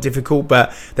night that got difficult,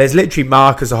 but there's literally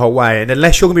markers the whole way. And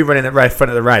unless you're going to be running at the front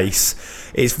of the race,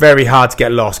 it's very hard to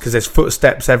get lost because there's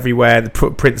footsteps everywhere, the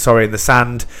footprints in the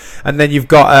sand. And then you've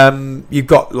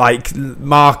got like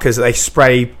markers that they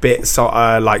spray bits,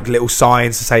 like little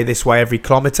signs to say this way every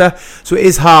kilometre. So it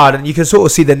is hard, and you can sort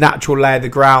of see the natural layer of the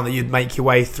ground that you'd make your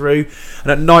way through.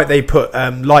 And at night they put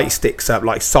light sticks up,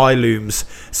 like silooms,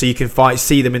 so you can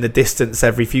see them in the distance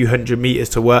every few hundred metres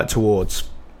to work towards.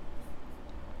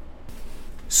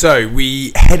 So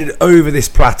we headed over this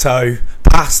plateau,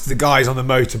 past the guys on the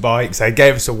motorbikes. They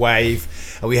gave us a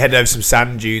wave, and we headed over some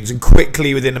sand dunes. And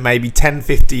quickly, within maybe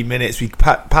 10-15 minutes, we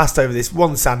passed over this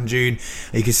one sand dune,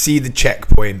 and you could see the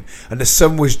checkpoint. And the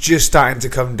sun was just starting to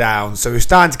come down, so it was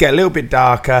starting to get a little bit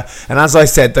darker. And as I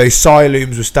said, those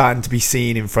silooms were starting to be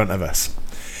seen in front of us.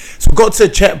 So we got to a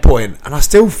checkpoint, and I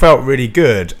still felt really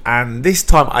good. And this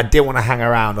time I didn't want to hang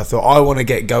around. I thought, I want to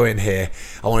get going here.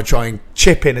 I want to try and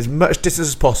chip in as much distance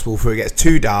as possible before it gets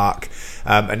too dark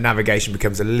and navigation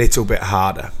becomes a little bit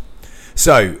harder.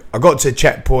 So I got to a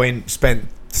checkpoint, spent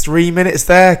 3 minutes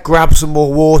there, grabbed some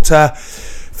more water,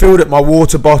 filled up my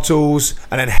water bottles,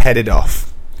 and then headed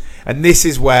off. And this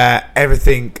is where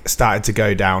everything started to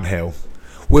go downhill.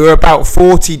 We were about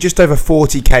just over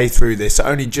 40k through this, so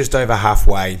only just over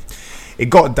halfway. It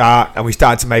got dark and we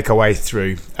started to make our way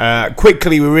through.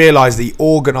 Quickly we realised the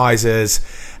organisers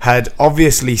had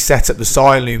obviously set up the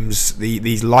silooms,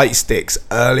 these light sticks,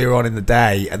 earlier on in the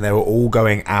day, and they were all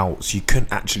going out, so you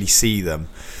couldn't actually see them.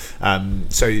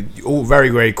 So all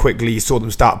very, very quickly you saw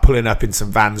them start pulling up in some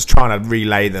vans trying to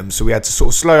relay them, so we had to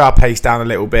sort of slow our pace down a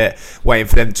little bit, waiting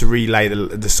for them to relay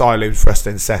the silooms for us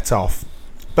to then set off.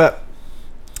 But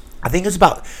I think it was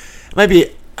about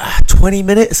maybe 20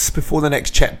 minutes before the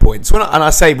next checkpoint. So and I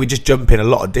say we just jump in a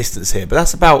lot of distance here, but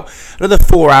that's about another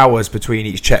 4 hours between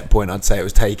each checkpoint, I'd say it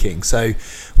was taking. So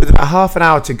with about half an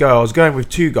hour to go, I was going with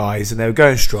two guys and they were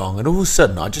going strong, and all of a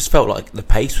sudden I just felt like the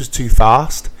pace was too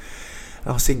fast. And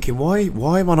I was thinking, why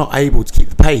am I not able to keep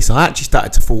the pace? And I actually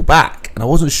started to fall back, and I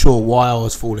wasn't sure why I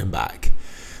was falling back.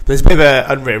 But there's a bit of an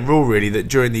unwritten rule really that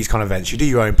during these kind of events you do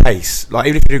your own pace. Like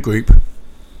even if you're in a group,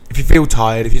 if you feel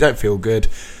tired, if you don't feel good,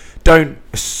 don't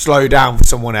slow down for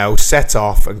someone else, set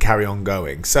off and carry on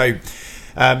going. So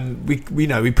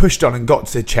we pushed on and got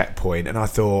to the checkpoint, and I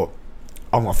thought,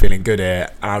 I'm not feeling good here,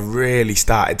 and I really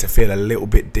started to feel a little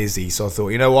bit dizzy. So I thought,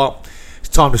 you know what, it's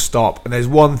time to stop. And there's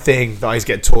one thing that I used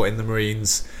to get taught in the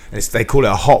Marines, and they call it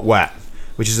a hot wet,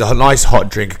 which is a nice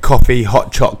hot drink, coffee,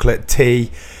 hot chocolate,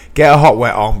 tea. Get a hot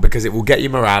wet on because it will get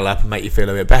your morale up and make you feel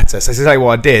a bit better. So that's exactly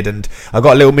what I did, and I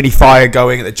got a little mini fire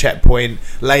going at the checkpoint,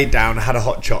 laid down, had a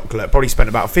hot chocolate, probably spent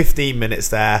about 15 minutes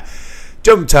there,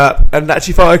 jumped up and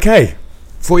actually felt okay.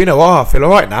 Thought, you know what, I feel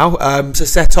alright now, so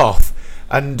set off.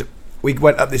 And we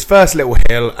went up this first little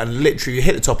hill and literally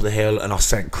hit the top of the hill and I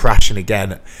sent crashing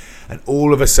again. And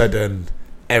all of a sudden,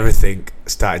 everything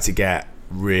started to get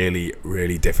really,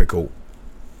 really difficult.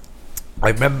 I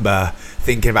remember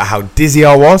thinking about how dizzy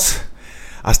I was.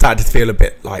 I started to feel a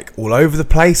bit like all over the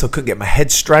place. I couldn't get my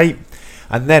head straight.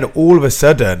 And then all of a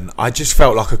sudden, I just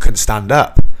felt like I couldn't stand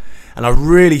up. And I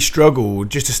really struggled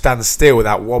just to stand still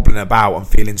without wobbling about and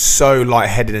feeling so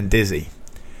lightheaded and dizzy.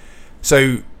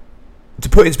 So, to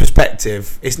put into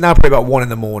perspective, it's now probably about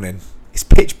 1 a.m. It's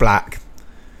pitch black.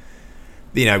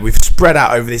 You know, we've spread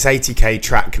out over this 80k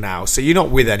track now. So you're not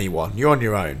with anyone. You're on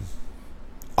your own.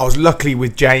 I was luckily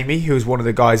with Jamie, who was one of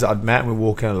the guys that I'd met, and we were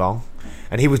walking along,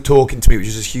 and he was talking to me, which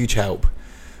was a huge help.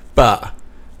 But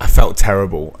I felt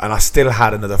terrible, and I still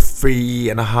had another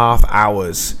 3.5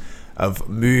 hours of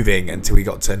moving until we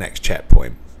got to the next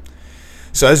checkpoint.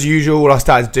 So as usual, what I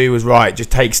started to do was,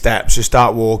 just take steps, just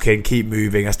start walking, keep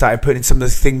moving. I started putting some of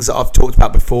the things that I've talked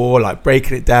about before, like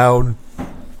breaking it down.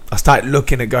 I started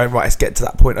looking at going, let's get to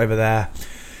that point over there.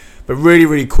 But really,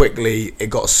 really quickly,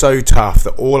 it got so tough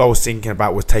that all I was thinking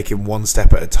about was taking one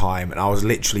step at a time, and I was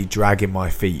literally dragging my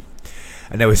feet.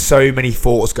 And there were so many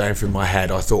thoughts going through my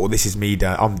head. I thought, this is me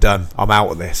done. I'm done. I'm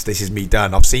out of this. This is me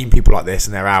done. I've seen people like this,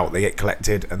 and they're out. They get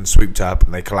collected and swooped up,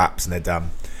 and they collapse, and they're done.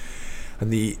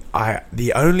 And the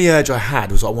only urge I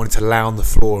had was I wanted to lay on the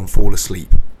floor and fall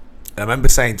asleep. And I remember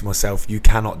saying to myself, you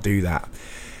cannot do that.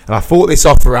 And I fought this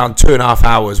off for around 2.5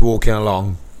 hours walking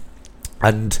along,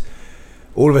 and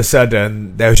all of a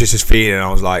sudden there was just this feeling.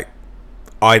 I was like,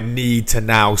 I need to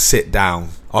now sit down.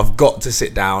 I've got to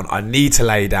sit down. I need to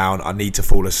lay down. I need to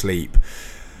fall asleep.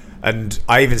 And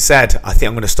I even said, I think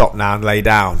I'm going to stop now and lay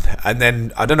down. And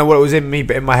then I don't know what it was in me,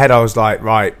 but in my head I was like,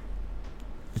 right,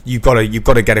 you've got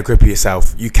to get a grip of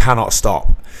yourself. You cannot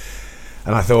stop.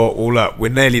 And I thought, well, look,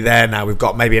 we're nearly there now. We've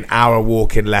got maybe an hour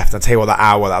walking left. I'll tell you what,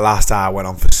 that last hour went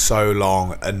on for so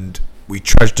long, and we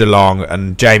trudged along,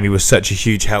 and Jamie was such a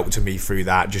huge help to me through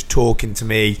that, just talking to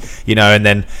me, and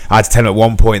then I had to tell him at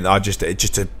one point that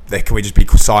can we just be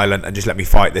silent and just let me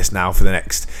fight this now for the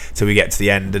next, till we get to the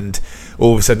end. And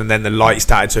all of a sudden then the light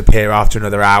started to appear after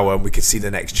another hour, and we could see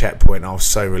the next checkpoint, and I was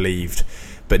so relieved.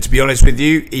 But to be honest with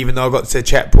you, even though I got to the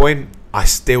checkpoint, I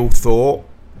still thought,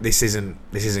 this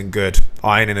isn't good.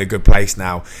 I ain't in a good place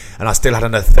now. And I still had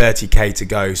another 30k to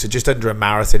go, so just under a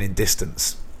marathon in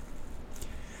distance.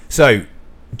 So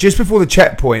just before the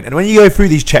checkpoint, and when you go through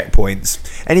these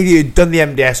checkpoints, any of you who've done the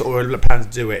MDS or plan to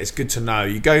do it, it's good to know.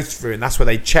 You go through, and that's where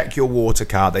they check your water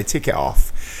card, they tick it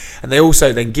off, and they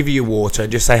also then give you your water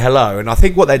and just say hello. And I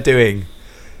think what they're doing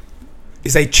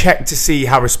is they check to see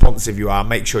how responsive you are,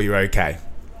 make sure you're okay,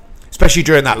 especially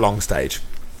during that long stage.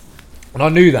 And I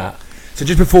knew that. So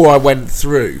just before I went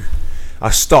through, I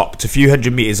stopped a few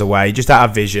hundred metres away, just out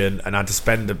of vision, and I had to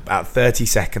spend about 30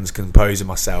 seconds composing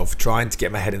myself, trying to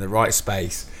get my head in the right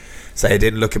space, so they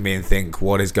didn't look at me and think,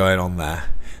 what is going on there?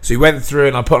 So we went through,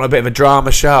 and I put on a bit of a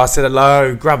drama show. I said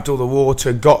hello, grabbed all the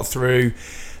water, got through,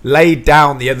 laid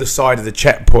down the other side of the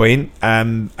checkpoint,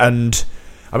 and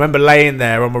I remember laying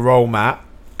there on my roll mat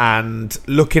and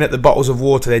looking at the bottles of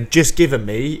water they'd just given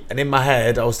me, and in my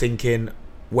head I was thinking,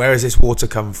 where has this water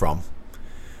come from?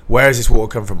 Where has this water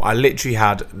come from? I literally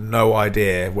had no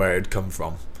idea where it had come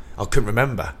from. I couldn't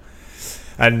remember.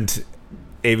 And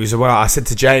it was when I said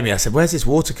to Jamie, I said, where's this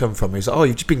water come from? He was like, oh,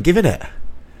 you've just been given it.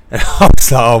 And I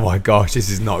was like, oh my gosh, this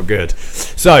is not good.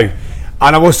 So,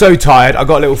 and I was so tired, I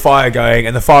got a little fire going,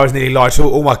 and the fire was nearly light, so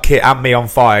all my kit and me on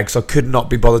fire, because I could not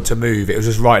be bothered to move. It was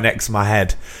just right next to my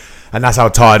head. And that's how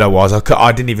tired I was.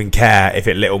 I didn't even care if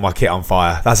it lit all my kit on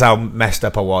fire. That's how messed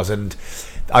up I was. And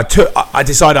I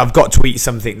decided I've got to eat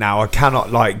something now. I cannot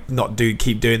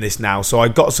keep doing this now. So I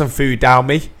got some food down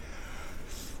me,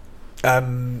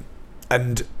 and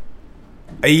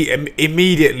I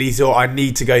immediately thought I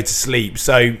need to go to sleep.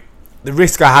 So the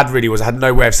risk I had really was I had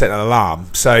no way of setting an alarm.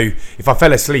 So if I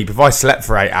fell asleep, if I slept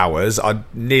for 8 hours, I'd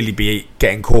nearly be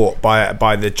getting caught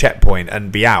by the checkpoint and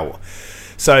be out.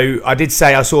 So I did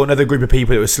say I saw another group of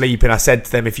people that were sleeping. I said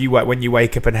to them, when you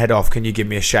wake up and head off, can you give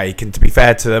me a shake? And to be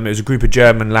fair to them, it was a group of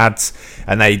German lads,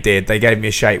 and they did. They gave me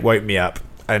a shake, woke me up.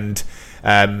 And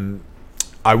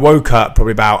I woke up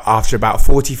probably after about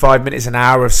 45 minutes, an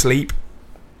hour of sleep.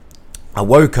 I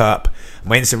woke up.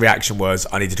 My instant reaction was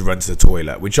I needed to run to the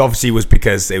toilet, which obviously was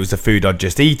because it was the food I'd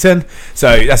just eaten.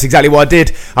 So that's exactly what I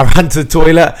did. I ran to the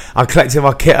toilet. I collected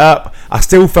my kit up. I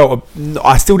still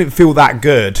didn't feel that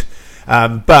good.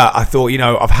 But I thought,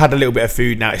 I've had a little bit of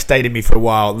food now. It stayed in me for a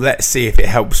while. Let's see if it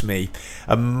helps me.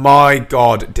 And my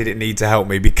God, did it need to help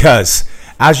me, because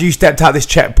as you stepped out this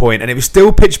checkpoint, and it was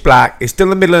still pitch black, it's still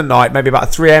the middle of the night, maybe about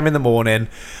 3 a.m. in the morning,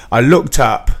 I looked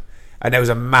up and there was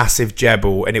a massive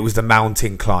jebel, and it was the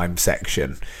mountain climb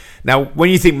section. Now, when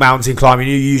you think mountain climbing,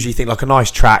 you usually think like a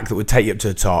nice track that would take you up to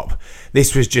the top.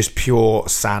 This was just pure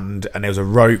sand, and there was a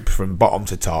rope from bottom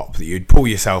to top that you'd pull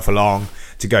yourself along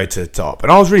to go to the top.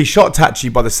 And I was really shocked actually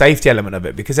by the safety element of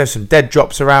it, because there's some dead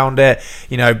drops around it.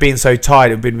 Being so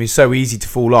tight, it would have been so easy to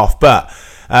fall off. But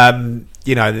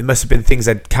there must have been things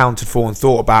they'd counted for and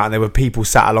thought about, and there were people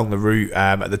sat along the route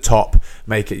at the top,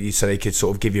 make it so they could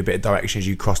sort of give you a bit of direction as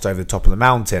you crossed over the top of the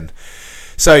mountain.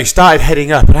 So I started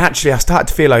heading up, and actually I started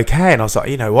to feel okay, and I was like,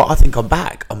 you know what, I think I'm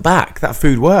back. That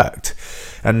food worked.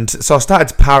 And so I started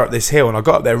to power up this hill, and I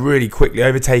got up there really quickly,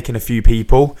 overtaking a few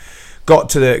people. Got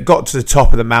to the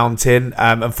top of the mountain.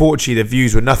 Unfortunately, the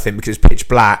views were nothing because it's pitch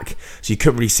black, so you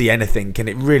couldn't really see anything, and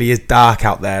it really is dark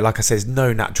out there. Like I said, there's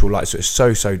no natural light, so it's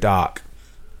so dark.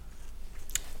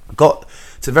 Got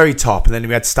to the very top, and then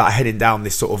we had to start heading down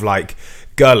this sort of like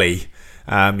gully.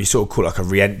 You sort of call it like a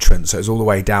re-entrance, so it was all the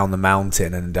way down the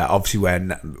mountain, and obviously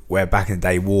where back in the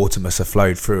day water must have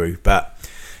flowed through. But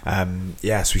so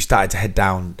we started to head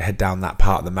down that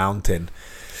part of the mountain.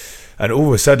 And all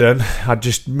of a sudden, I'd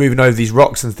just moving over these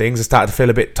rocks and things, I started to feel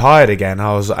a bit tired again.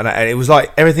 And it was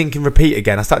like everything can repeat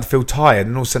again. I started to feel tired,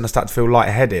 and all of a sudden I started to feel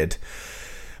lightheaded.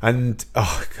 And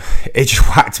it just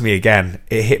whacked me again.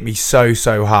 It hit me so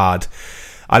hard.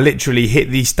 I literally hit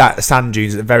these sand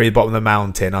dunes at the very bottom of the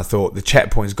mountain. I thought the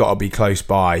checkpoint's got to be close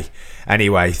by.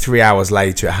 Anyway, 3 hours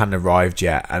later, it hadn't arrived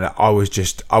yet, and I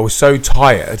was so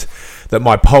tired that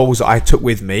my poles that I took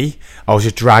with me, I was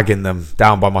just dragging them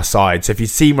down by my side. So if you'd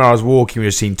seen where I was walking, you would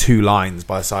have seen 2 lines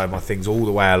by the side of my things all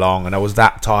the way along, and I was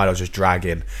that tired, I was just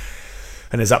dragging.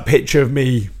 And there's that picture of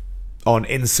me on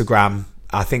Instagram,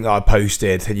 I think, that I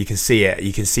posted, and you can see it.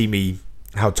 You can see me,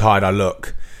 how tired I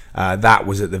look. That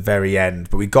was at the very end,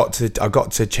 but I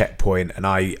got to checkpoint, and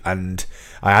I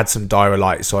had some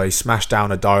Diarrhea, so I smashed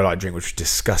down a Diarrhea drink, which was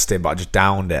disgusting, but I just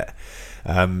downed it.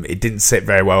 It didn't sit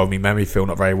very well with me. Made me feel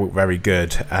not very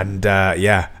good. And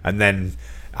and then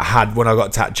when I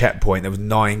got to that checkpoint, there was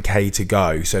 9k to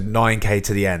go, so 9k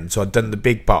to the end. So I'd done the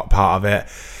big part of it.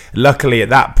 Luckily, at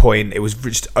that point, it was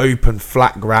just open,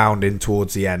 flat ground in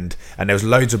towards the end, and there was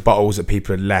loads of bottles that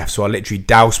people had left. So I literally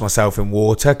doused myself in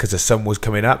water because the sun was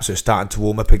coming up, so it started to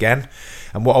warm up again.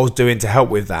 And what I was doing to help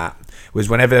with that was,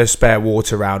 whenever there was spare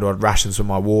water around, or I'd rations from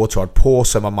my water, I'd pour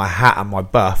some on my hat and my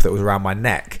buff that was around my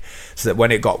neck, so that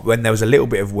when there was a little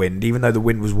bit of wind, even though the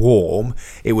wind was warm,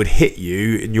 it would hit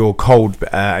you in your cold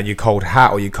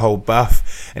hat or your cold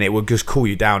buff, and it would just cool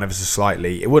you down ever so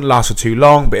slightly. It wouldn't last for too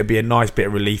long, but it'd be a nice bit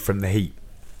of relief from the heat.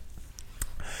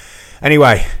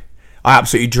 Anyway, I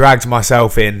absolutely dragged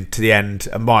myself in to the end,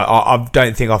 and I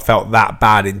don't think I felt that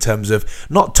bad in terms of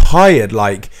not tired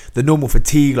like the normal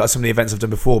fatigue like some of the events I've done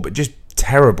before, but just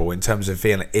terrible in terms of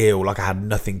feeling ill, like I had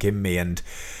nothing in me. And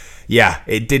yeah,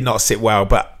 it did not sit well,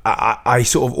 but I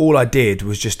sort of, all I did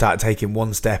was just start taking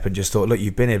one step and just thought, look,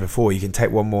 you've been here before, you can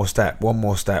take one more step, one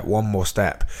more step, one more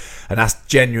step. And that's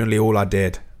genuinely all I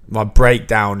did. My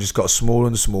breakdown just got smaller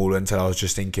and smaller until I was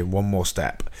just thinking one more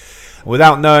step.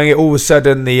 Without knowing it, all of a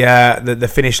sudden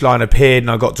the finish line appeared, and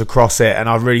I got to cross it, and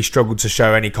I really struggled to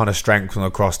show any kind of strength when I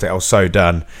crossed it. I was so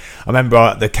done. I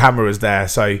remember the camera was there,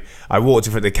 so I walked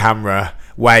in front of the camera,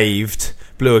 waved,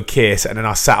 blew a kiss, and then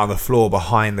I sat on the floor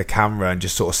behind the camera and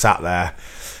just sort of sat there.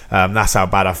 That's how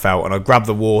bad I felt. And I grabbed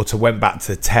the water, went back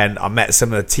to the tent. I met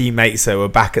some of the teammates that were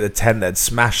back at the tent that had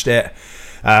smashed it.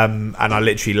 And I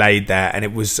literally laid there, and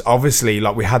it was obviously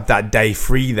like we had that day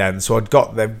free then, so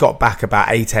they've got back about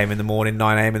 8am in the morning,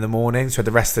 9am in the morning, so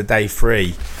the rest of the day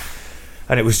free.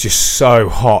 And it was just so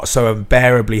hot, so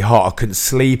unbearably hot. I couldn't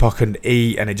sleep, I couldn't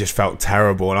eat, and it just felt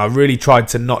terrible. And I really tried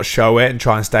to not show it and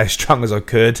try and stay as strong as I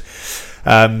could.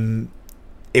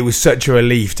 It was such a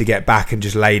relief to get back and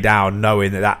just lay down,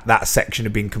 knowing that section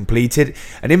had been completed.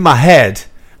 And in my head,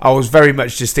 I was very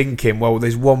much just thinking, well,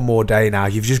 there's one more day now.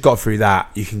 You've just got through that.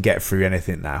 You can get through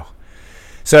anything now.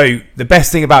 So the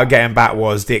best thing about getting back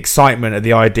was the excitement of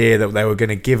the idea that they were going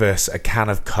to give us a can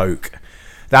of Coke.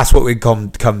 That's what we'd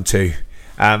come to.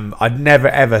 I'd never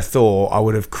ever thought I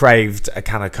would have craved a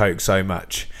can of Coke so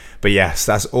much. But yes,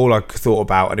 that's all I thought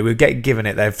about. And it would get given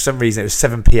it there. For some reason, it was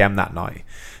 7 p.m. that night.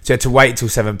 So I had to wait till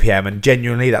 7 p.m. and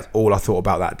genuinely, that's all I thought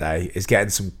about that day, is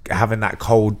having that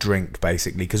cold drink,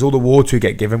 basically, because all the water we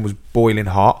get given was boiling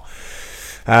hot.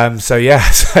 So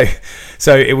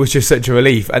it was just such a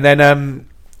relief. And then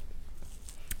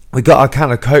we got our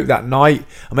can of Coke that night.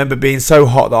 I remember being so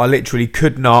hot that I literally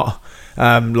could not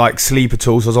sleep at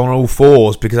all. So I was on all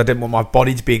fours because I didn't want my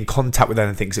body to be in contact with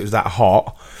anything because it was that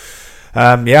hot.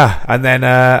 And then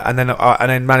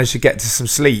managed to get to some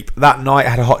sleep. That night I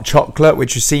had a hot chocolate,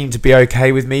 which seemed to be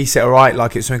okay with me, sit alright,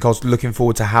 like it's something I was looking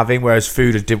forward to having, whereas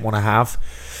food I didn't want to have.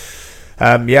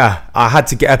 I had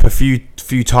to get up a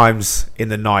few times in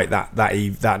the night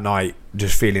that night,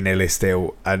 just feeling ill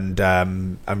still, and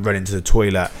running to the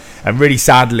toilet. And really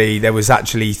sadly, there was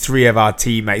actually 3 of our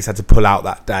teammates had to pull out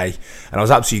that day, and I was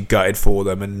absolutely gutted for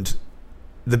them. And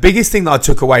the biggest thing that I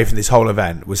took away from this whole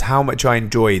event was how much I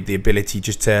enjoyed the ability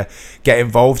just to get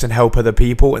involved and help other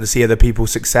people and see other people's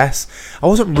success. I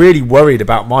wasn't really worried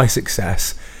about my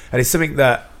success, and it's something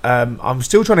that I'm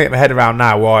still trying to get my head around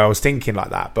now why I was thinking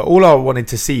like that. But all I wanted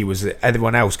to see was that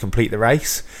everyone else complete the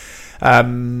race.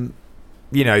 So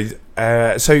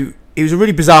it was a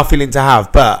really bizarre feeling to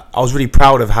have, but I was really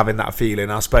proud of having that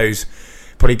feeling. I suppose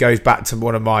probably goes back to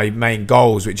one of my main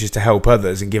goals, which is to help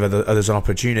others and give others an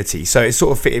opportunity. So it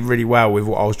sort of fitted really well with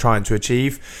what I was trying to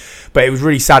achieve. But it was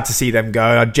really sad to see them go.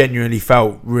 I genuinely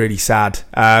felt really sad.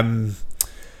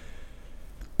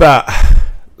 But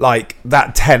like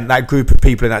that group of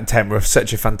people in that tent were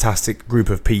such a fantastic group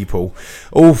of people,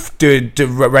 all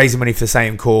raising money for the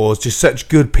same cause. Just such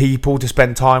good people to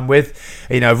spend time with.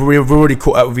 We've already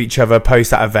caught up with each other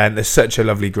post that event. They're such a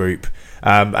lovely group.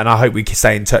 And I hope we can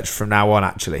stay in touch from now on,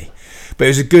 actually. But it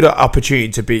was a good opportunity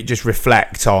to just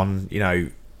reflect on,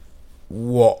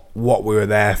 what we were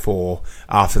there for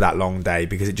after that long day,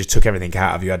 because it just took everything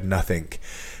out of you. Had nothing.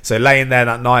 So laying there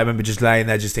that night, I remember just laying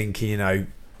there, just thinking, you know,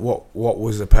 what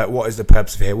is the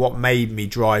purpose of here? What made me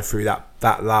drive through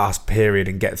that last period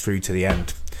and get through to the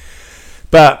end?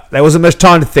 But there wasn't much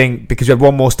time to think, because we had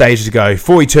one more stage to go,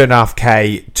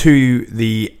 42.5k to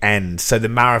the end. So the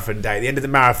marathon day, at the end of the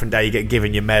marathon day, you get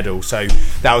given your medal. So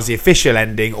that was the official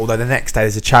ending, although the next day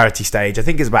there's a charity stage. I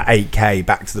think it's about 8k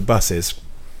back to the buses.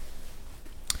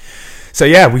 So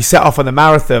yeah, we set off on the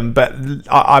marathon, but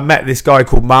I met this guy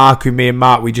called Mark, who me and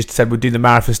Mark, we just said we'd do the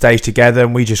marathon stage together,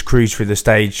 and we just cruised through the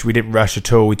stage. We didn't rush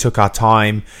at all. We took our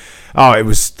time. It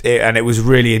was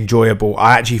really enjoyable.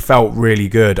 I actually felt really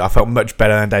good. I felt much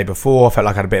better than the day before. I felt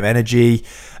like I had a bit of energy.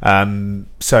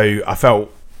 So I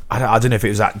felt, I don't know if it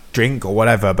was that drink or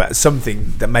whatever, but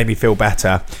something that made me feel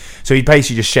better. So he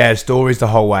basically just shared stories the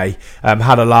whole way,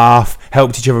 had a laugh,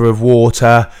 helped each other with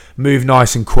water, moved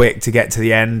nice and quick to get to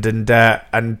the end.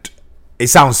 And it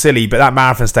sounds silly, but that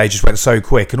marathon stage just went so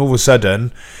quick. And all of a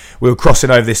sudden, we were crossing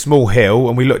over this small hill,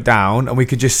 and we looked down and we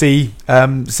could just see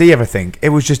everything. It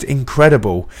was just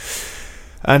incredible.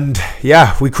 And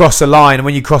yeah, we crossed the line, and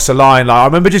when you cross the line, like, I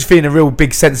remember just feeling a real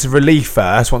big sense of relief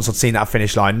first once I'd seen that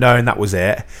finish line, knowing that was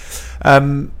it.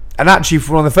 And actually,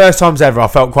 for one of the first times ever, I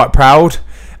felt quite proud.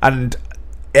 And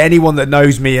anyone that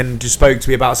knows me and just spoke to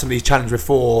me about some of these challenges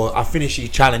before, I finish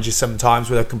these challenges sometimes,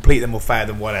 whether I complete them or fail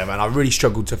them, whatever, and I really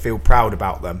struggled to feel proud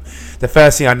about them. The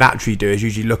first thing I naturally do is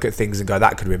usually look at things and go,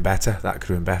 that could have been better, that could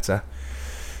have been better.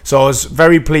 So I was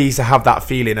very pleased to have that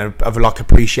feeling of like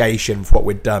appreciation for what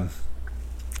we'd done.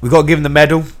 We got given the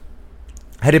medal,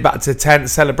 headed back to the tent,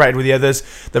 celebrated with the others.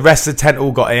 The rest of the tent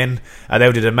all got in, and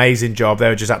they did an amazing job. They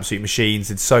were just absolute machines,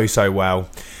 did so well.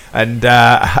 And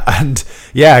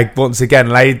yeah, once again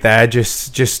laid there,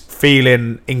 just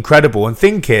feeling incredible and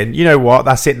thinking, you know what,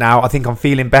 that's it now. I think I'm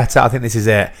feeling better. I think this is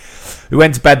it. We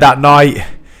went to bed that night,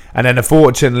 and then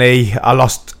unfortunately I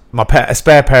lost a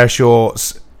spare pair of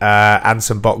shorts and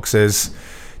some boxers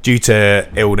due to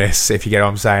illness, if you get what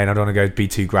I'm saying. I don't want to be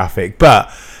too graphic, but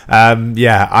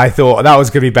yeah, I thought that was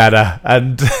going to be better,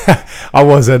 and I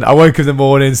wasn't. I woke up in the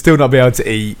morning, still not be able to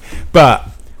eat, but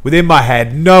within my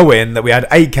head, knowing that we had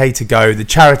 8k to go, the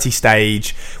charity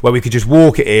stage where we could just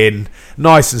walk it in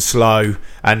nice and slow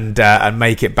and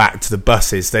make it back to the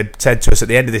buses. They'd said to us at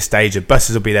the end of this stage, the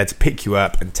buses will be there to pick you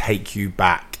up and take you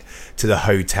back to the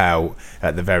hotel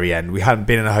at the very end. We hadn't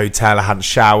been in a hotel, I hadn't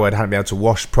showered, hadn't been able to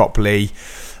wash properly.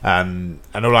 And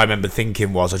all I remember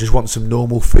thinking was, I just want some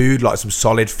normal food, like some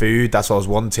solid food. That's what I was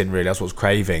wanting, really. That's what I was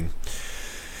craving.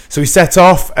 So we set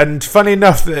off, and funny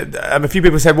enough, a few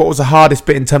people said what was the hardest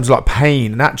bit in terms of like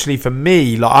pain. And actually, for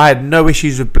me, like, I had no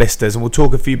issues with blisters, and we'll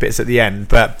talk a few bits at the end,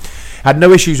 but I had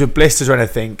no issues with blisters or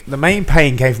anything. The main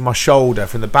pain came from my shoulder,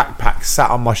 from the backpack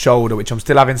sat on my shoulder, which I'm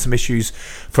still having some issues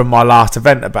from my last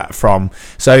event from.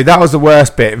 So that was the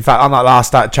worst bit. In fact, on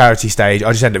that charity stage,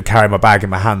 I just ended up carrying my bag in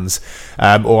my hands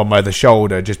or on my other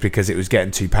shoulder, just because it was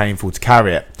getting too painful to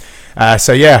carry it.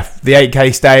 So yeah, the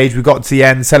 8k stage, we got to the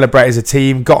end, celebrated as a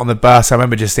team, got on the bus. I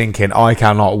remember just thinking, I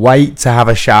cannot wait to have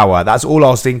a shower. That's all I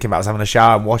was thinking about, was having a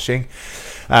shower and washing,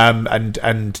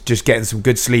 and just getting some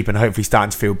good sleep and hopefully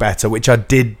starting to feel better, which I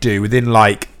did do. Within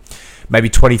like maybe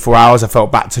 24 hours I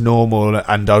felt back to normal,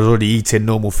 and I was already eating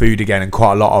normal food again, and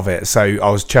quite a lot of it, so I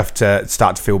was chuffed to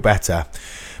start to feel better.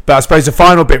 But I suppose the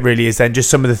final bit really is then just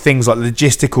some of the things like the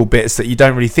logistical bits that you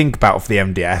don't really think about for the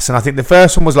MDS. And I think the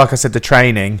first one was, like I said, the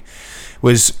training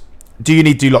was, do you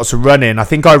need to do lots of running? I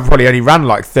think I probably only ran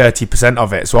like 30%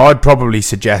 of it. So I'd probably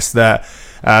suggest that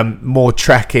more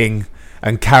trekking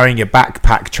and carrying your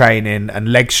backpack training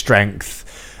and leg strength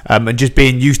and just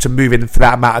being used to moving for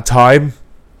that amount of time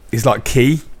is like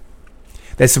key.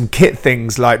 There's some kit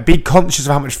things, like be conscious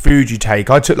of how much food you take.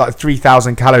 I took like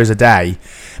 3,000 calories a day,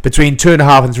 between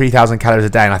 2,500 and 3,000 calories a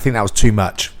day, and I think that was too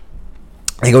much.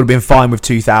 I think I would have been fine with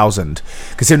 2,000,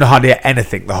 considering I hardly ate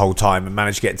anything the whole time and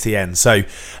managed to get to the end. So, and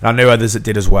I knew others that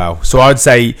did as well. So I'd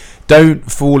say don't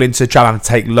fall into the trap and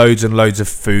take loads and loads of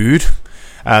food.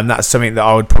 That's something that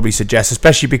I would probably suggest,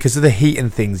 especially because of the heat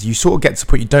and things. You sort of get to the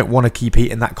point you don't want to keep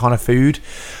eating that kind of food.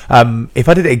 If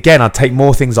I did it again, I'd take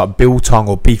more things like biltong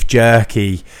or beef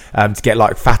jerky to get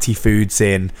like fatty foods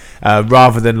in,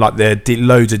 rather than like the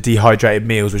loads of dehydrated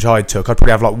meals, which I took. I'd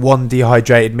probably have like one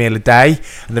dehydrated meal a day,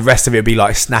 and the rest of it would be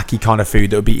like snacky kind of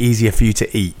food that would be easier for you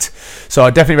to eat. So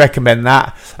I definitely recommend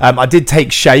that. I did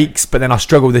take shakes, but then I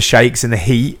struggled with the shakes in the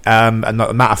heat and the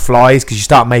amount of flies, because you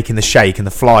start making the shake and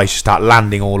the flies just start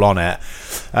landing all on it,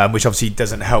 which obviously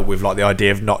doesn't help with like the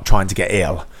idea of not trying to get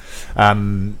ill.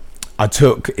 I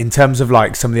took, in terms of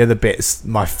like some of the other bits,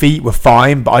 my feet were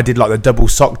fine, but I did like the double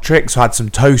sock trick. So I had some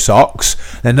toe socks,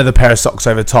 then another pair of socks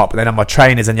over the top, and then on my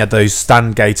trainers, and you had those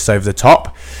stand gaiters over the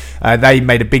top. They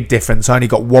made a big difference. I only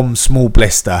got one small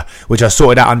blister, which I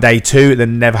sorted out on day 2, and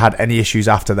then never had any issues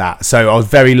after that. So I was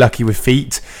very lucky with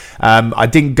feet. I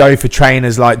didn't go for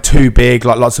trainers like too big,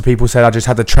 like lots of people said. I just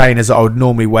had the trainers that I would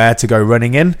normally wear to go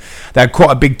running in. They had quite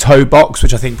a big toe box,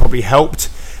 which I think probably helped.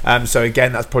 So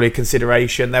again, that's probably a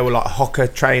consideration. They were like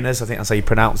Hoka trainers, I think that's how you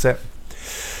pronounce it.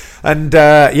 And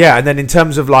and then in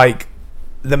terms of like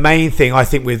the main thing I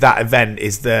think with that event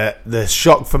is the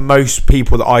shock for most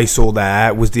people that I saw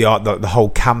there was the whole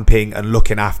camping and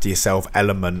looking after yourself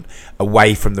element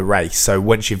away from the race. So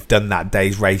once you've done that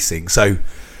day's racing, so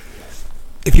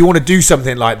if you want to do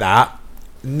something like that,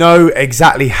 know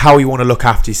exactly how you want to look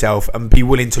after yourself and be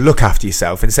willing to look after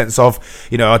yourself in the sense of,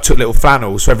 I took little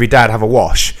flannels, so every day I'd have a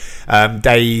wash.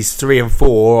 Days 3 and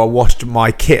 4 I washed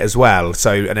my kit as well,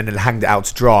 and then hanged it out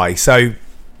to dry. So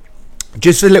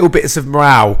just a little bits of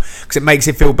morale, because it makes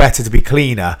it feel better to be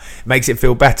cleaner. It makes it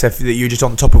feel better that you're just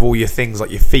on top of all your things like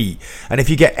your feet. And if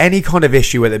you get any kind of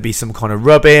issue, whether it be some kind of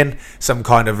rubbing, some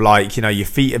kind of like, your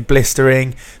feet are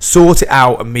blistering, sort it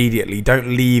out immediately.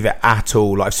 Don't leave it at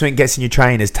all. Like if something gets in your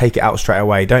trainers, take it out straight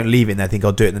away. Don't leave it in there, think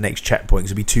I'll do it at the next checkpoint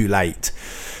because it'll be too late.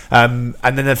 And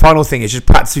then the final thing is just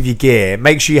practice with your gear.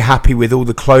 Make sure you're happy with all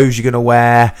the clothes you're going to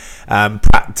wear.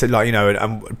 Practice with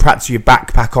your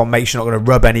backpack on. Make sure you're not going to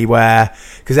rub anywhere,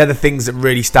 because they're the things that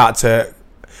really start to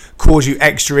cause you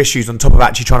extra issues on top of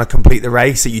actually trying to complete the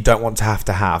race that you don't want to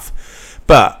have.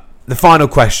 But the final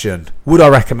question, would I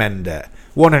recommend it?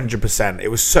 100%. It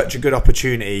was such a good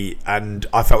opportunity, and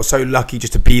I felt so lucky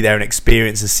just to be there and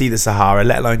experience and see the Sahara,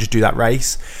 let alone just do that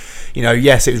race.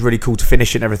 Yes, it was really cool to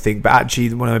finish it and everything, but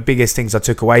actually one of the biggest things I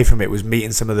took away from it was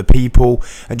meeting some of the people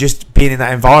and just being in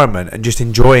that environment and just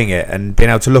enjoying it and being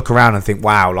able to look around and think,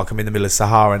 wow, like I'm in the middle of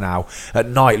Sahara now at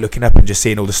night, looking up and just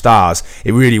seeing all the stars.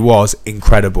 It really was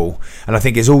incredible, and I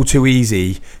think it's all too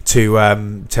easy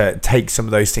to take some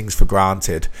of those things for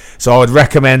granted. So I would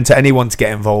recommend to anyone to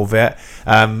get involved with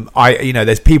it.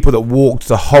 There's people that walked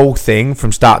the whole thing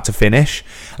from start to finish,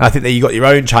 and I think that you got your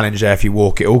own challenge there if you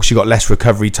walk it all, because you got less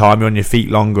recovery time, you're on your feet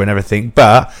longer and everything,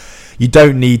 but you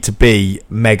don't need to be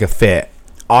mega fit.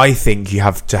 I think you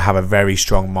have to have a very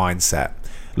strong mindset.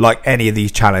 Like any of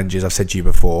these challenges I've said to you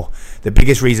before, the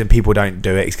biggest reason people don't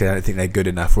do it is because they don't think they're good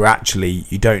enough, where actually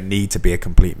you don't need to be a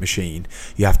complete machine.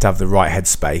 You have to have the right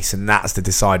headspace, and that's the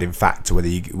deciding factor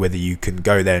whether you can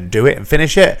go there and do it and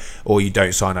finish it, or you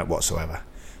don't sign up whatsoever.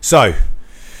 So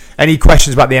any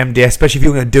questions about the MDS, especially if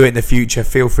you're going to do it in the future,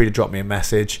 feel free to drop me a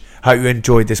message. Hope you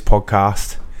enjoyed this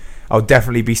podcast. I'll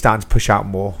definitely be starting to push out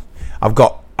more.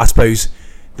 I suppose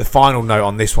the final note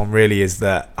on this one really is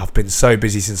that I've been so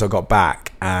busy since I got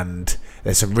back, and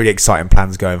there's some really exciting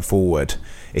plans going forward.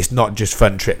 It's not just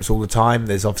fun trips all the time.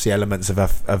 There's obviously elements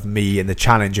of me and the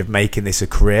challenge of making this a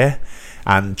career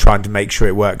and trying to make sure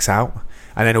it works out.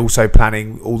 And then also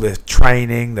planning all the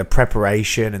training, the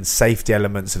preparation and safety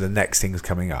elements of the next things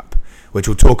coming up, which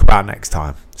we'll talk about next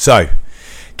time. So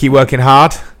keep working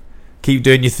hard, keep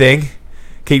doing your thing,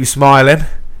 keep smiling,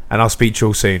 and I'll speak to you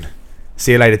all soon.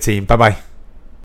 See you later, team. Bye-bye.